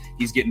he's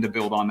getting to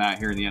build on that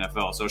here in the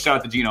NFL. So shout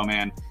out to Geno,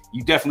 man.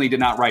 You definitely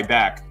did not write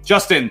back.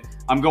 Justin,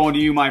 I'm going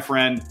to you, my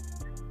friend.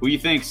 Who you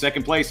think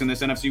second place in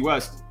this NFC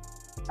West?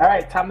 All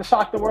right, time to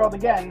shock the world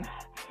again.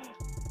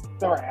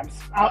 The Rams.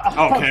 I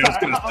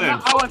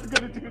wasn't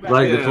going to do that.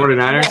 Like the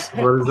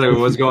 49ers?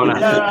 What's going on?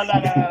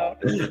 No.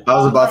 I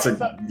was about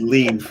to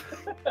leave.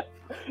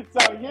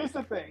 So here's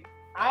the thing.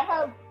 I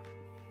have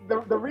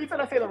the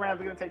reason I say the Rams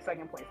are going to take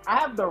second place. I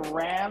have the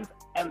Rams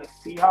and the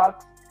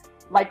Seahawks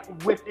like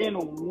within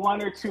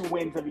 1 or 2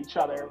 wins of each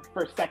other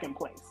for second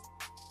place.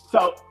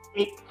 So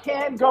it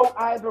can go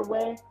either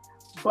way,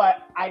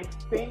 but I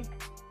think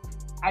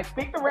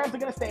the Rams are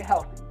going to stay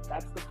healthy.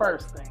 That's the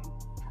first thing.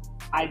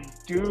 I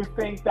do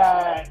think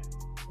that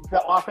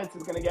the offense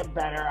is going to get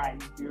better. I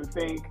do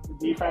think the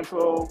defense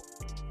will,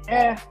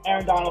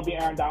 Aaron Donald will be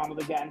Aaron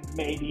Donald again,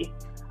 maybe.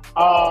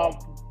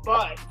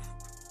 But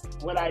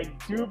what I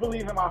do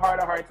believe in my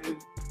heart of hearts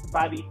is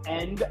by the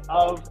end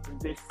of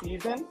this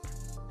season,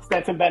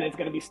 Stetson Bennett's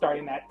going to be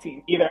starting that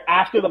team, either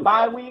after the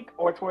bye week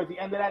or towards the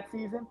end of that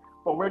season.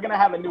 But we're going to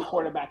have a new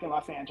quarterback in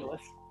Los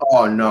Angeles.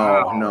 Oh,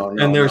 no.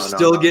 And they're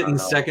still getting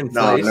second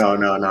place. No.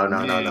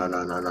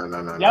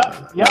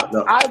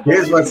 Yep.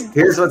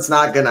 Here's what's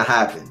not going to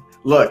happen.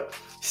 Look,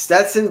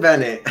 Stetson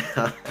Bennett.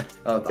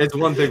 It's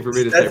one thing for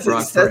me to say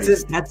Brock Purdy.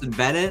 Stetson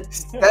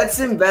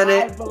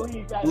Bennett? I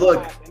believe that.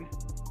 Look,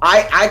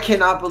 I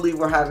cannot believe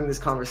we're having this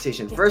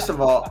conversation. First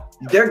of all,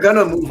 they're going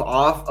to move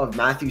off of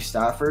Matthew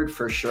Stafford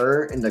for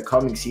sure in the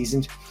coming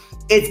seasons.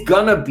 It's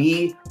going to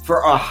be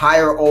for a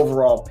higher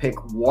overall pick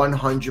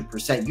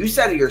 100%. You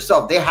said it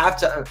yourself.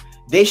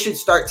 They should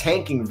start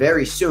tanking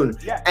very soon.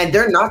 Yeah. And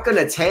they're not going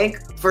to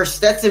tank for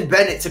Stetson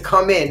Bennett to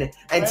come in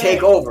and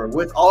take over,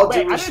 with all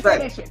due respect. I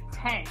didn't say they should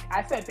tank.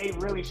 I said they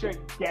really should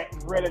get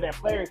rid of their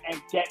players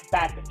and get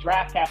back the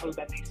draft capital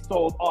that they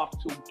sold off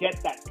to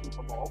get that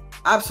Super Bowl.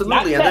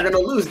 Absolutely. And they're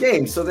going to lose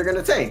games, so they're going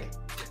to tank.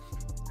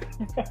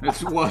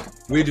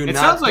 We do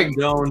not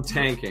condone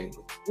tanking.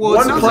 Well,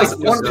 1 plus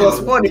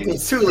 1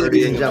 equals 2,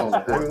 ladies and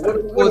gentlemen. I mean,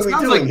 what are we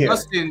doing here?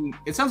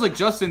 It sounds like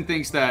Justin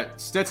thinks that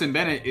Stetson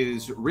Bennett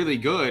is really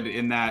good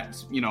in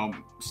that, you know,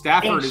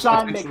 Stafford is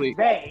potentially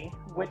McVay,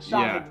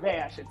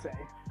 McVay, I should say.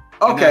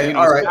 Okay, then,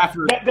 all right.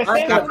 The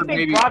same way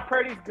we think Brock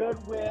Purdy's good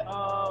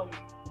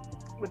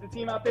with the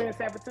team out there in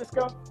San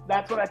Francisco,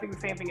 that's what I think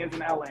the same thing is in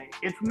LA.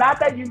 It's not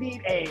that you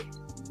need a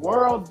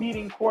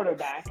world-beating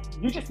quarterback.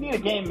 You just need a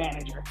game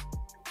manager.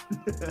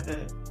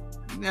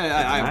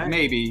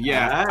 Maybe,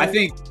 yeah. I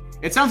think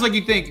it sounds like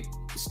you think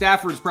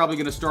Stafford's probably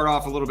going to start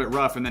off a little bit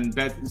rough, and then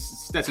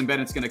Stetson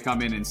Bennett's going to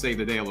come in and save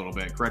the day a little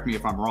bit. Correct me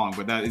if I'm wrong,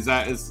 but that's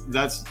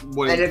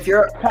what. And if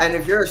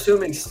you're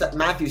assuming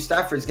Matthew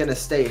Stafford's going to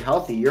stay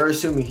healthy, you're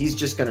assuming he's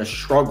just going to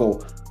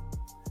struggle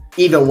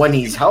even when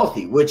he's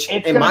healthy. Which,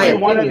 in my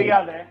opinion, one or the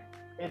other.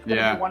 It's going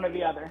to be one or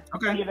the other.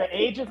 Okay. Either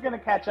age is going to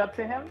catch up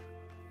to him,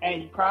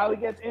 and he probably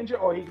gets injured,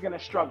 or he's going to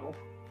struggle.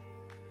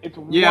 It's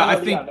one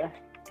or the other.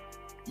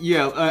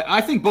 Yeah,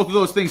 I think both of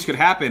those things could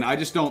happen. I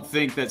just don't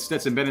think that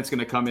Stetson Bennett's going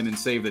to come in and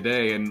save the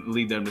day and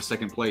lead them to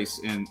second place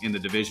in the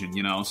division,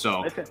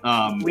 So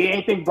we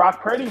ain't think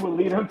Brock Purdy would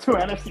lead them to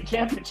an NFC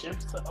Championship.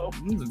 So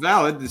it's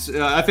valid.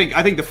 I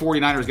think the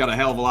 49ers got a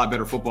hell of a lot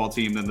better football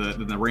team than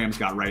the Rams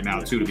got right now,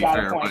 too. To be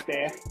fair, but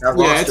that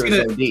roster is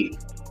OD.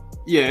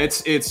 Yeah,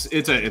 it's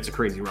a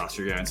crazy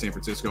roster, in San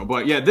Francisco.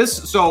 But yeah,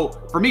 so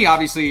for me,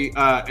 obviously,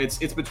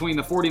 it's between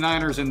the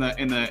 49ers and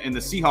the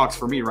Seahawks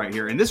for me right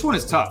here. And this one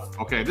is tough.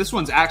 Okay, this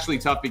one's actually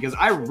tough because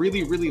I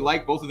really, really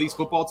like both of these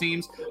football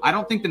teams. I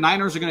don't think the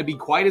Niners are going to be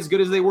quite as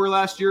good as they were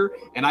last year,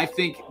 and I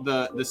think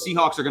the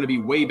Seahawks are going to be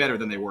way better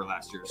than they were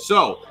last year.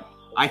 So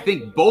I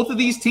think both of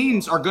these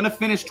teams are going to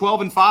finish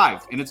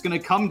 12-5, and it's going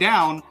to come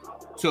down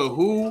to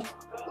who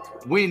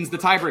wins the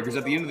tiebreakers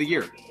at the end of the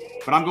year.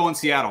 But I'm going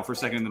Seattle for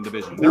second in the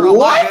division.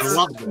 What?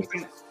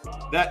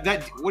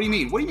 That what do you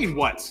mean? What do you mean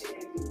what?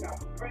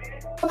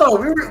 No,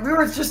 we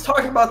were just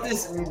talking about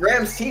this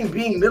Rams team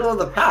being middle of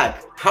the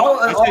pack. How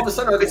all of a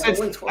sudden are they going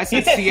to win 12? I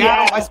said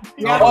Seattle.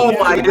 Oh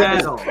my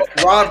goodness.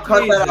 Rob,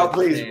 cut that out,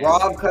 please.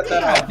 Rob, cut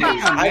that out,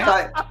 please.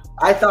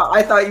 I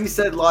thought you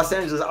said Los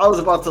Angeles. I was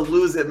about to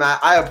lose it, Matt.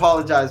 I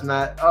apologize,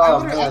 Matt. I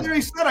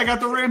already said I got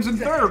the Rams in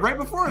third right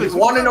before this. You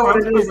want to know what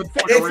it is?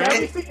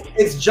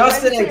 It's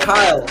Justin and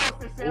Kyle.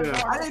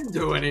 Yeah. I didn't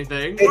do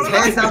anything. It's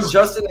hands down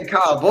Justin and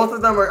Kyle. Both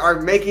of them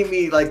are making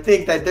me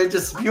think that they're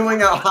just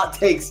spewing out hot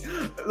takes.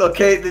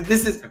 Okay,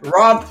 this is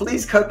Rob.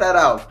 Please cut that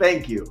out.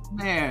 Thank you.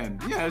 Man,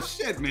 yeah,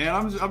 shit, man.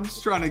 I'm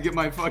just trying to get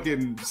my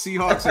fucking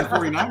Seahawks and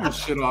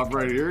 49ers shit off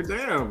right here.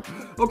 Damn.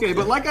 Okay,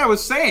 but like I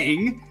was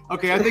saying, I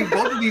think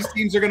both of these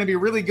teams are going to be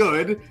really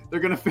good. They're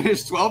going to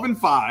finish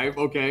 12-5.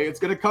 Okay, it's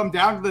going to come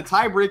down to the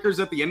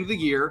tiebreakers at the end of the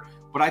year.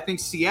 But I think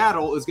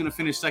Seattle is going to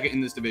finish second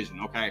in this division,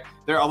 okay?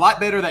 They're a lot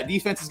better. That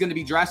defense is going to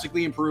be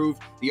drastically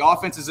improved. The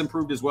offense is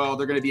improved as well.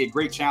 They're going to be a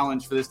great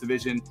challenge for this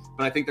division,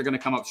 but I think they're going to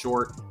come up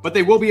short. But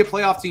they will be a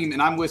playoff team, and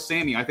I'm with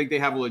Sammy. I think they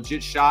have a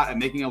legit shot at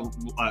making a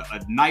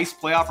nice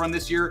playoff run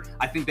this year.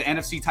 I think the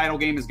NFC title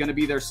game is going to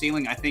be their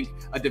ceiling. I think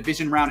a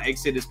division round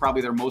exit is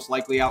probably their most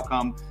likely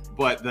outcome,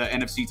 but the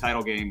NFC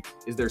title game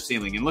is their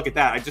ceiling. And look at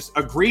that. I just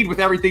agreed with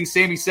everything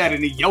Sammy said,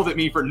 and he yelled at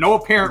me for no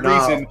apparent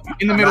reason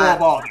in the middle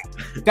of all.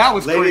 That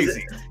was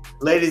crazy.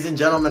 Ladies and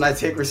gentlemen, I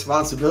take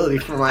responsibility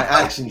for my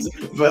actions,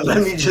 but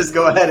let me just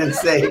go ahead and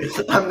say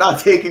I'm not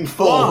taking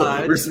full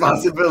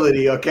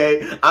responsibility,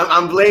 okay?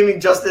 I'm blaming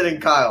Justin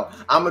and Kyle.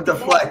 I'm a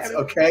deflect,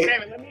 okay?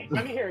 Damn it,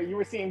 let me hear it. You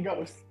were seeing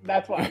ghosts.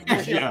 That's why.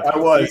 Yeah, I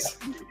was.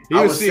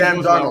 I was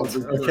Sam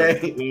Darnold,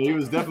 okay? Yeah, he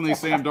was definitely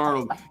Sam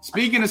Darnold.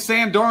 Speaking of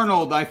Sam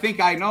Darnold, I think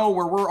I know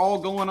where we're all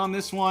going on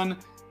this one.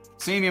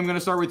 Sammy, I'm going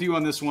to start with you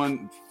on this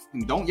one.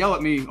 Don't yell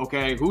at me,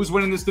 okay? Who's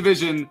winning this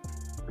division?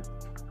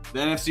 The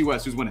NFC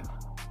West. Who's winning?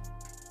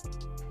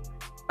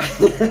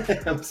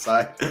 I'm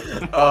sorry.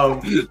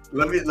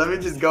 Let me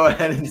just go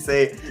ahead and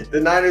say the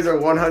Niners are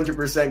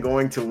 100%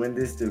 going to win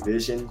this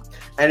division,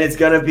 and it's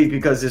gonna be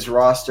because this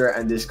roster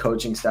and this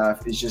coaching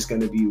staff is just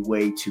gonna be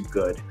way too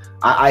good.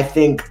 I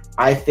think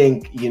they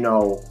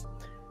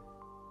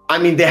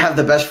have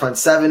the best front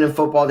seven in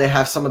football. They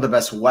have some of the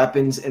best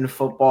weapons in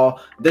football.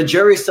 The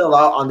jury's still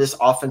out on this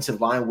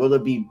offensive line. Will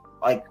it be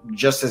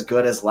just as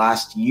good as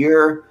last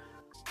year?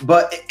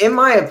 But in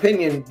my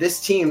opinion, this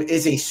team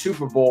is a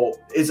Super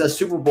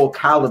Bowl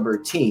caliber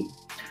team.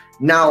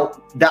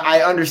 Now, that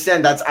I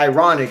understand that's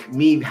ironic,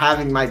 me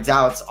having my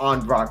doubts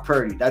on Brock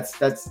Purdy.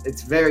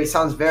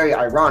 Sounds very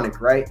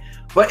ironic, right?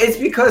 But it's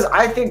because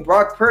I think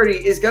Brock Purdy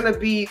is going to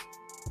be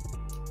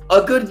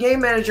a good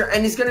game manager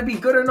and he's going to be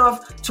good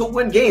enough to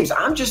win games.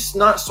 I'm just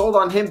not sold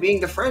on him being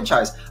the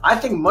franchise. I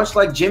think much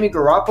like Jimmy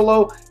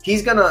Garoppolo,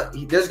 there's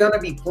going to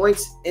be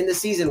points in the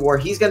season where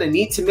he's going to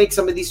need to make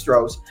some of these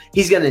throws.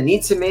 He's going to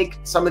need to make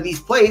some of these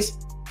plays,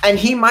 and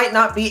he might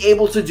not be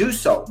able to do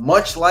so,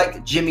 much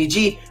like Jimmy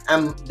G.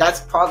 And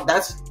that's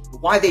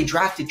why they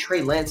drafted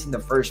Trey Lance in the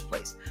first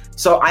place.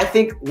 So I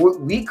think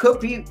we could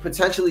be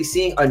potentially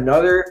seeing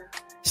another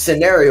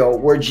scenario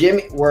where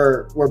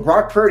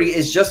Brock Purdy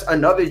is just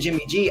another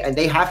Jimmy G, and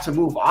they have to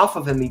move off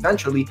of him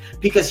eventually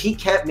because he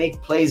can't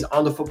make plays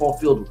on the football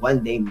field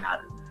when they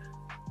matter.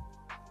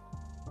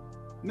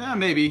 Nah,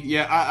 maybe.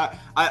 Yeah,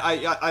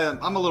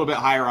 I'm a little bit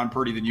higher on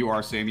Purdy than you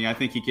are, Sammy. I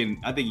think he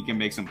can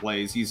make some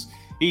plays.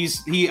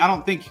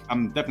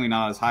 I'm definitely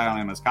not as high on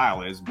him as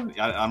Kyle is, but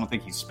I don't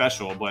think he's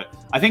special, but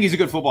I think he's a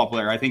good football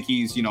player. I think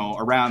he's,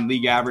 around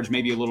league average,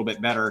 maybe a little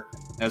bit better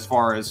as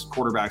far as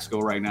quarterbacks go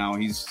right now.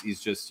 He's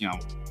just,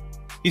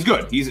 he's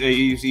good.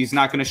 He's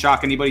not going to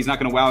shock anybody. He's not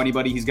going to wow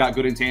anybody. He's got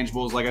good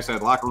intangibles. Like I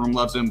said, locker room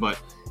loves him, but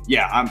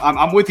yeah,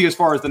 I'm with you as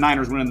far as the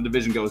Niners winning the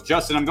division goes.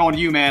 Justin, I'm going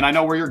to you, man. I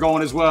know where you're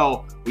going as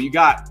well. What you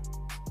got?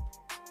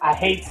 I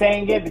hate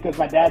saying it because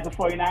my dad's a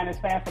 49ers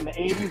fan from the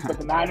 80s, but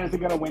the Niners are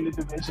going to win the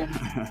division.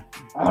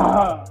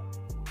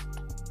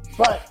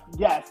 But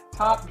yes,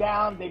 top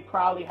down, they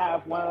probably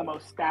have one of the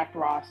most stacked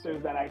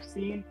rosters that I've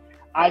seen.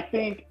 I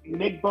think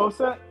Nick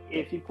Bosa,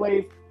 if he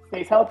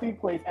stays healthy,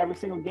 plays every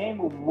single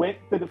game with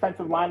the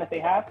defensive line that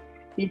they have,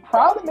 he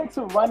probably makes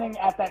a running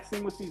at that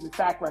single season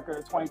sack record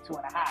of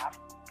 22.5.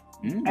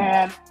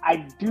 And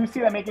I do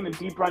see them making a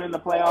deep run in the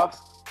playoffs.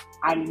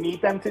 I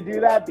need them to do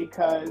that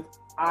because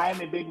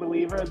I'm a big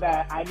believer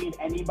that I need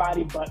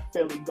anybody but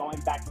Philly going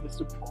back to the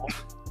Super Bowl.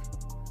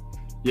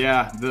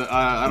 Yeah,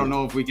 I don't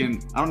know if we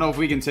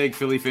can take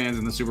Philly fans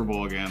in the Super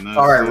Bowl again.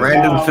 All right,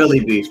 random Philly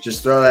beef.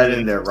 Just throw that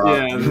in there, Rob.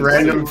 Yeah,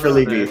 random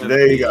Philly beef.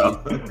 There you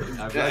go.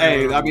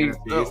 Hey, I mean,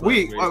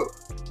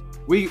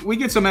 we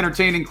get some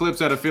entertaining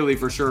clips out of Philly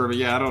for sure, but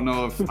yeah, I don't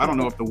know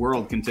if the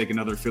world can take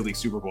another Philly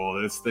Super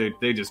Bowl.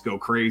 They just go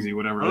crazy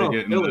whenever they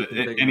get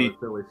any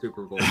Philly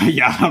Super Bowl.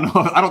 Yeah,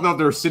 I don't know if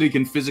their city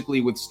can physically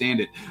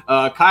withstand it.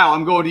 Kyle,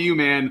 I'm going to you,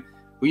 man.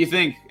 Who you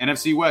think?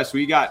 NFC West, who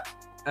you got?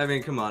 I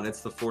mean, come on,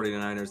 it's the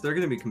 49ers. They're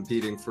going to be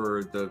competing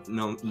for the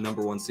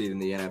number one seed in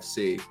the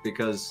NFC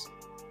because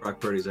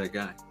Brock Purdy's that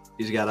guy.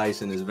 He's got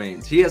ice in his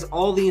veins. He has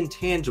all the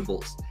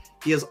intangibles.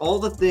 He has all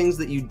the things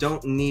that you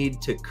don't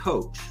need to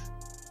coach.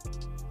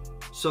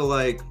 So,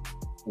 like,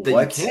 that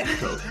you can't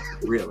coach,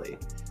 really.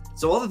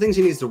 So all the things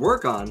he needs to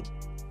work on,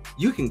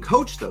 you can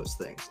coach those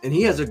things. And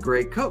he has a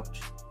great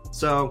coach.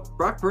 So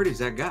Brock Purdy's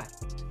that guy.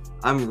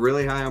 I'm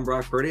really high on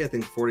Brock Purdy. I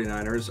think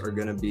 49ers are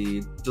going to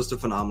be just a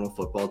phenomenal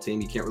football team.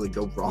 You can't really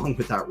go wrong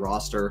with that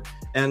roster.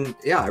 And,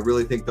 yeah, I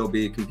really think they'll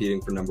be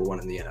competing for number one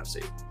in the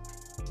NFC.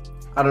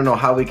 I don't know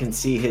how we can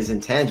see his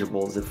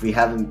intangibles if we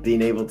haven't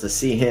been able to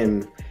see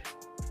him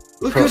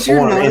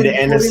perform in the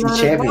NFC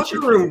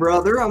Championship room,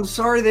 brother. I'm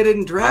sorry they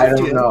didn't draft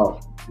you. I don't know.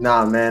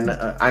 Nah, man.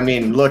 I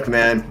mean, look,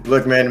 man.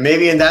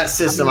 Maybe in that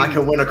system I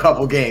can win a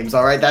couple games.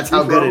 All right, that's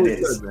how good it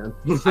is.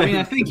 I mean,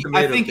 I think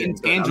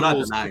intangibles. I'm not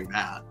denying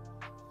that.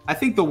 I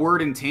think the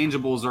word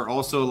intangibles are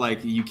also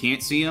like you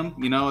can't see them.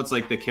 You know, it's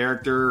like the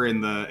character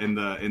and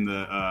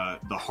the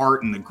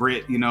heart and the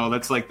grit. You know,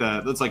 that's like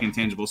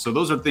intangibles. So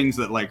those are things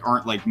that like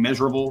aren't like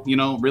measurable. You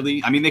know,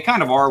 really. I mean, they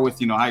kind of are with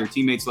how your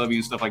teammates love you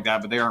and stuff like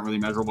that, but they aren't really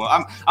measurable.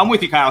 I'm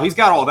with you, Kyle. He's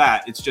got all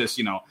that. It's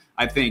just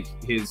I think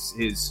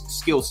his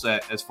skill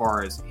set as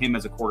far as him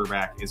as a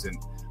quarterback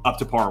isn't up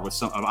to par with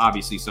some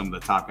of the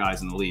top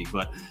guys in the league.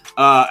 But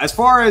as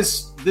far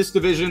as this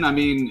division, I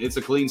mean, it's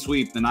a clean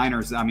sweep. The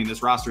Niners, I mean,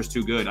 this roster is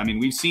too good. I mean,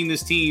 we've seen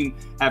this team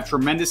have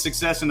tremendous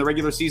success in the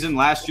regular season.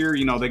 Last year,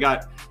 they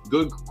got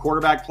good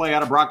quarterback play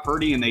out of Brock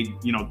Purdy, and they,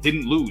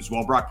 didn't lose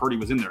while Brock Purdy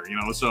was in there,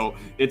 So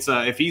it's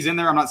if he's in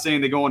there, I'm not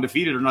saying they go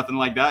undefeated or nothing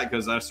like that,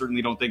 because I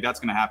certainly don't think that's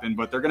going to happen.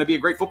 But they're going to be a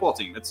great football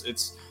team.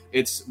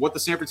 It's what the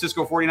San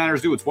Francisco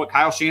 49ers do. It's what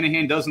Kyle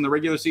Shanahan does in the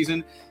regular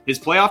season. His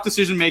playoff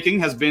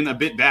decision-making has been a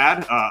bit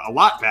bad, a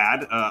lot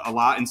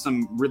in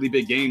some really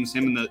big games.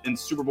 Him in the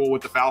Super Bowl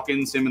with the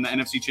Falcons, him in the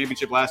NFC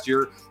Championship last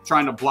year,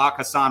 trying to block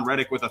Hassan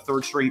Reddick with a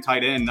third-string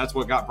tight end. That's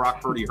what got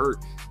Brock Purdy hurt.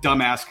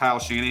 Dumbass Kyle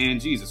Shanahan.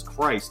 Jesus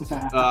Christ.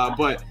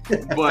 But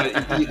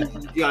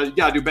you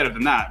gotta do better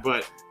than that.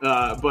 But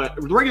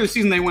the regular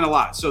season, they win a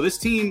lot. So this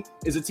team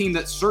is a team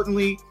that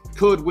certainly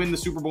could win the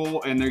Super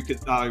Bowl, and they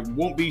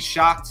won't be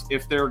shocked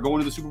if they're going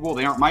to the Super Bowl.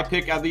 They aren't my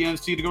pick out of the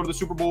NFC to go to the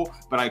Super Bowl,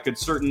 but I could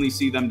certainly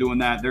see them doing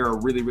that. They're a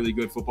really, really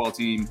good football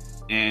team,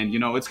 and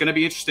it's going to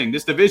be interesting.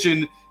 This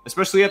division,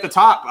 especially at the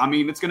top, I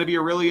mean, it's going to be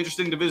a really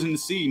interesting division to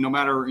see, no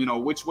matter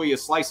which way you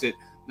slice it.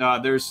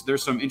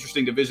 There's some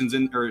interesting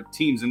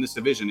teams in this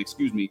division,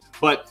 excuse me.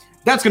 But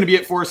that's going to be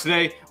it for us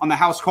today on the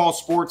HouseCall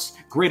Sports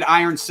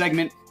Gridiron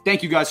segment.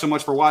 Thank you guys so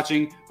much for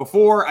watching.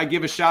 Before I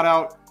give a shout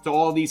out to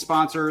all these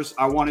sponsors,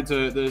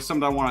 there's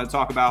something I wanted to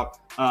talk about.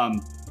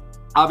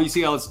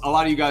 Obviously, a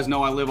lot of you guys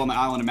know I live on the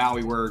island of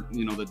Maui, where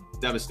the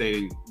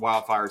devastating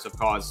wildfires have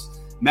caused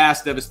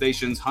mass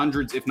devastations.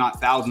 Hundreds, if not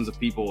thousands, of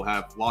people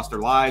have lost their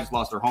lives,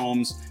 lost their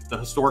homes. The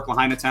historic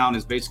Lahaina town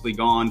is basically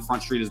gone.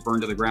 Front Street is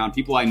burned to the ground.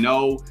 People I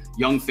know,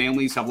 young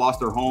families, have lost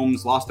their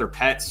homes, lost their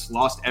pets,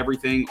 lost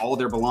everything, all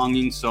their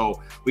belongings.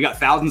 So we got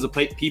thousands of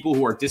people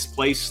who are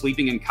displaced,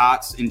 sleeping in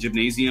cots in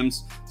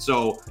gymnasiums.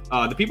 So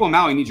the people in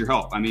Maui need your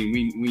help. I mean,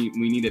 we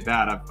need it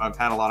bad. I've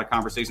had a lot of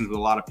conversations with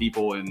a lot of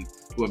people and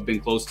who have been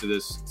close to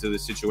this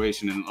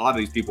situation, and a lot of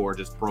these people are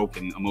just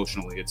broken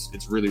emotionally.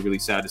 It's really, really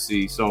sad to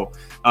see. So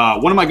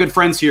one of my good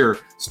friends here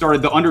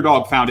started the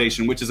Underdog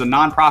Foundation, which is a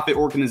nonprofit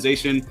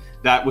organization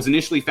that was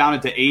initially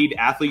founded to aid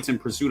athletes in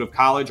pursuit of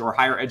college or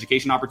higher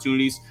education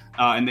opportunities.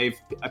 And they've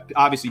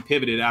obviously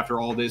pivoted after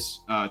all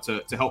this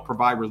to help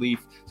provide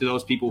relief to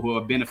those people who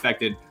have been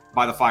affected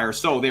by the fire.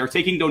 So they are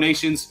taking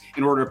donations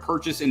in order to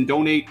purchase and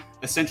donate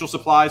essential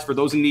supplies for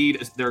those in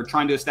need. They're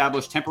trying to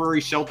establish temporary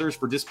shelters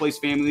for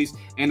displaced families,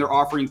 and they're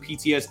offering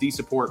PTSD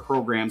support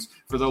programs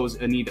for those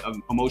in need of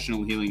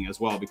emotional healing as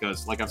well.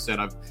 Because like I've said,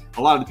 a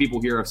lot of the people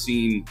here have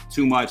seen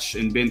too much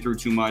and been through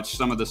too much.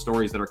 Some of the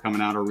stories that are coming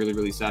out are really,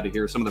 really sad to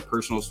hear. Some of the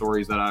personal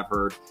stories that I've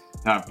heard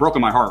have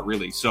broken my heart,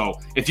 really. So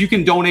if you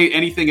can donate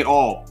anything at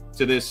all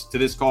to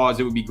this cause,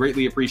 it would be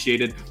greatly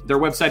appreciated. Their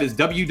website is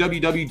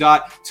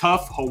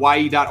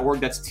www.toughhawaii.org.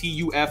 That's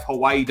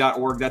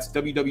TUFHawaii.org. That's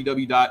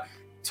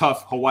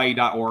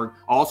www.toughhawaii.org.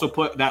 I'll also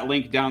put that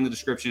link down in the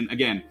description.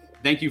 Again,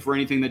 thank you for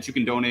anything that you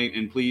can donate,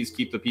 and please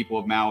keep the people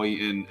of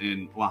Maui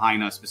and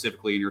Lahaina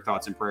specifically in your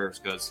thoughts and prayers,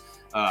 because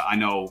I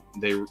know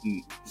they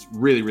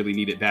really, really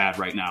need it bad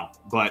right now.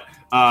 But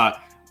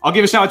I'll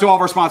give a shout out to all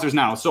of our sponsors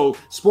now. So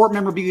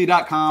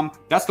sportmemorabilia.com,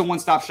 that's the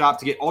one-stop shop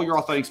to get all your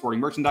authentic sporting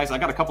merchandise. I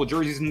got a couple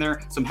jerseys in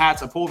there, some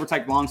hats, a pullover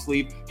type long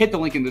sleeve. Hit the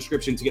link in the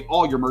description to get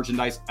all your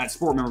merchandise at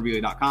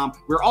sportmemorabilia.com.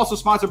 We're also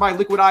sponsored by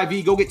Liquid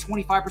IV. Go get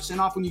 25%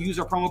 off when you use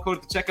our promo code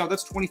at the checkout.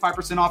 That's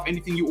 25% off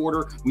anything you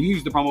order when you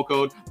use the promo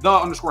code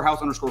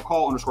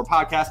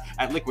the_house_call_podcast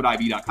at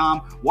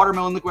liquidiv.com.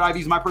 Watermelon Liquid IV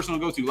is my personal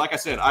go-to. Like I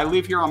said, I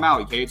live here on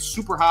Maui, okay? It's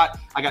super hot.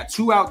 I got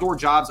 2 outdoor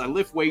jobs. I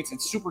lift weights.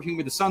 It's super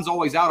humid. The sun's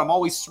always out. I'm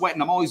always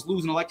sweating. I'm always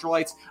losing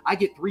electrolytes. I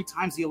get 3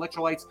 times the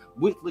electrolytes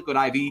with Liquid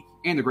IV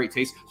and the great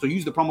taste. So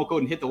use the promo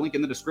code and hit the link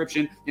in the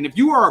description. And if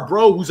you are a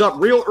bro who's up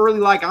real early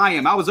like I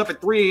am, I was up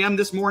at 3 a.m.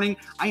 this morning.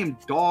 I am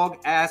dog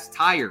ass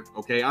tired,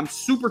 okay? I'm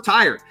super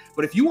tired.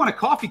 But if you want a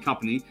coffee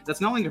company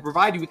that's not only going to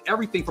provide you with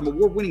everything from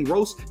award-winning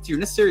roasts to your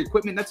necessary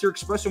equipment, that's your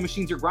espresso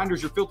machines, your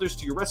grinders, your filters,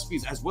 to your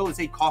recipes, as well as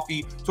a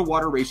coffee to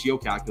water ratio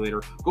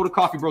calculator, go to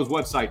Coffee Bro's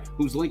website,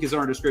 whose link is in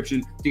our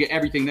description, to get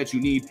everything that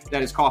you need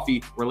that is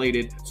coffee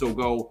related. So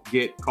go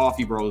get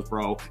Coffee Bros,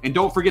 bro. And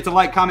don't forget to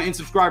like, comment, and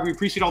subscribe. We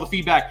appreciate all the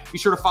feedback. Be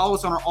sure to follow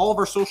us on all of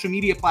our social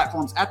media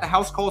platforms at the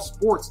HouseCall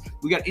Sports.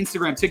 We got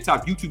Instagram,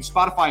 TikTok, YouTube,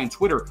 Spotify, and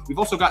Twitter. We've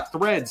also got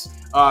Threads.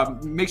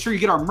 Make sure you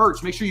get our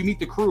merch. Make sure you meet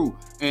the crew.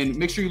 And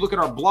make sure you look at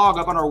our blog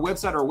up on our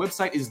website. Our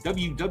website is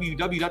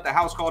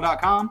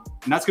www.thehousecall.com.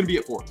 And that's going to be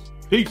it for us.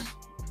 Peace.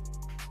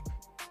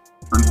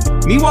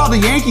 Meanwhile, the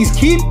Yankees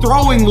keep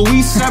throwing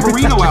Luis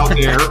Severino out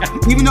there,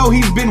 even though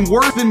he's been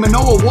worse than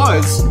Manoah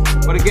was.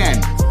 But again,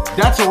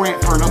 that's a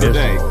rant for another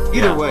day.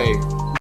 Either way,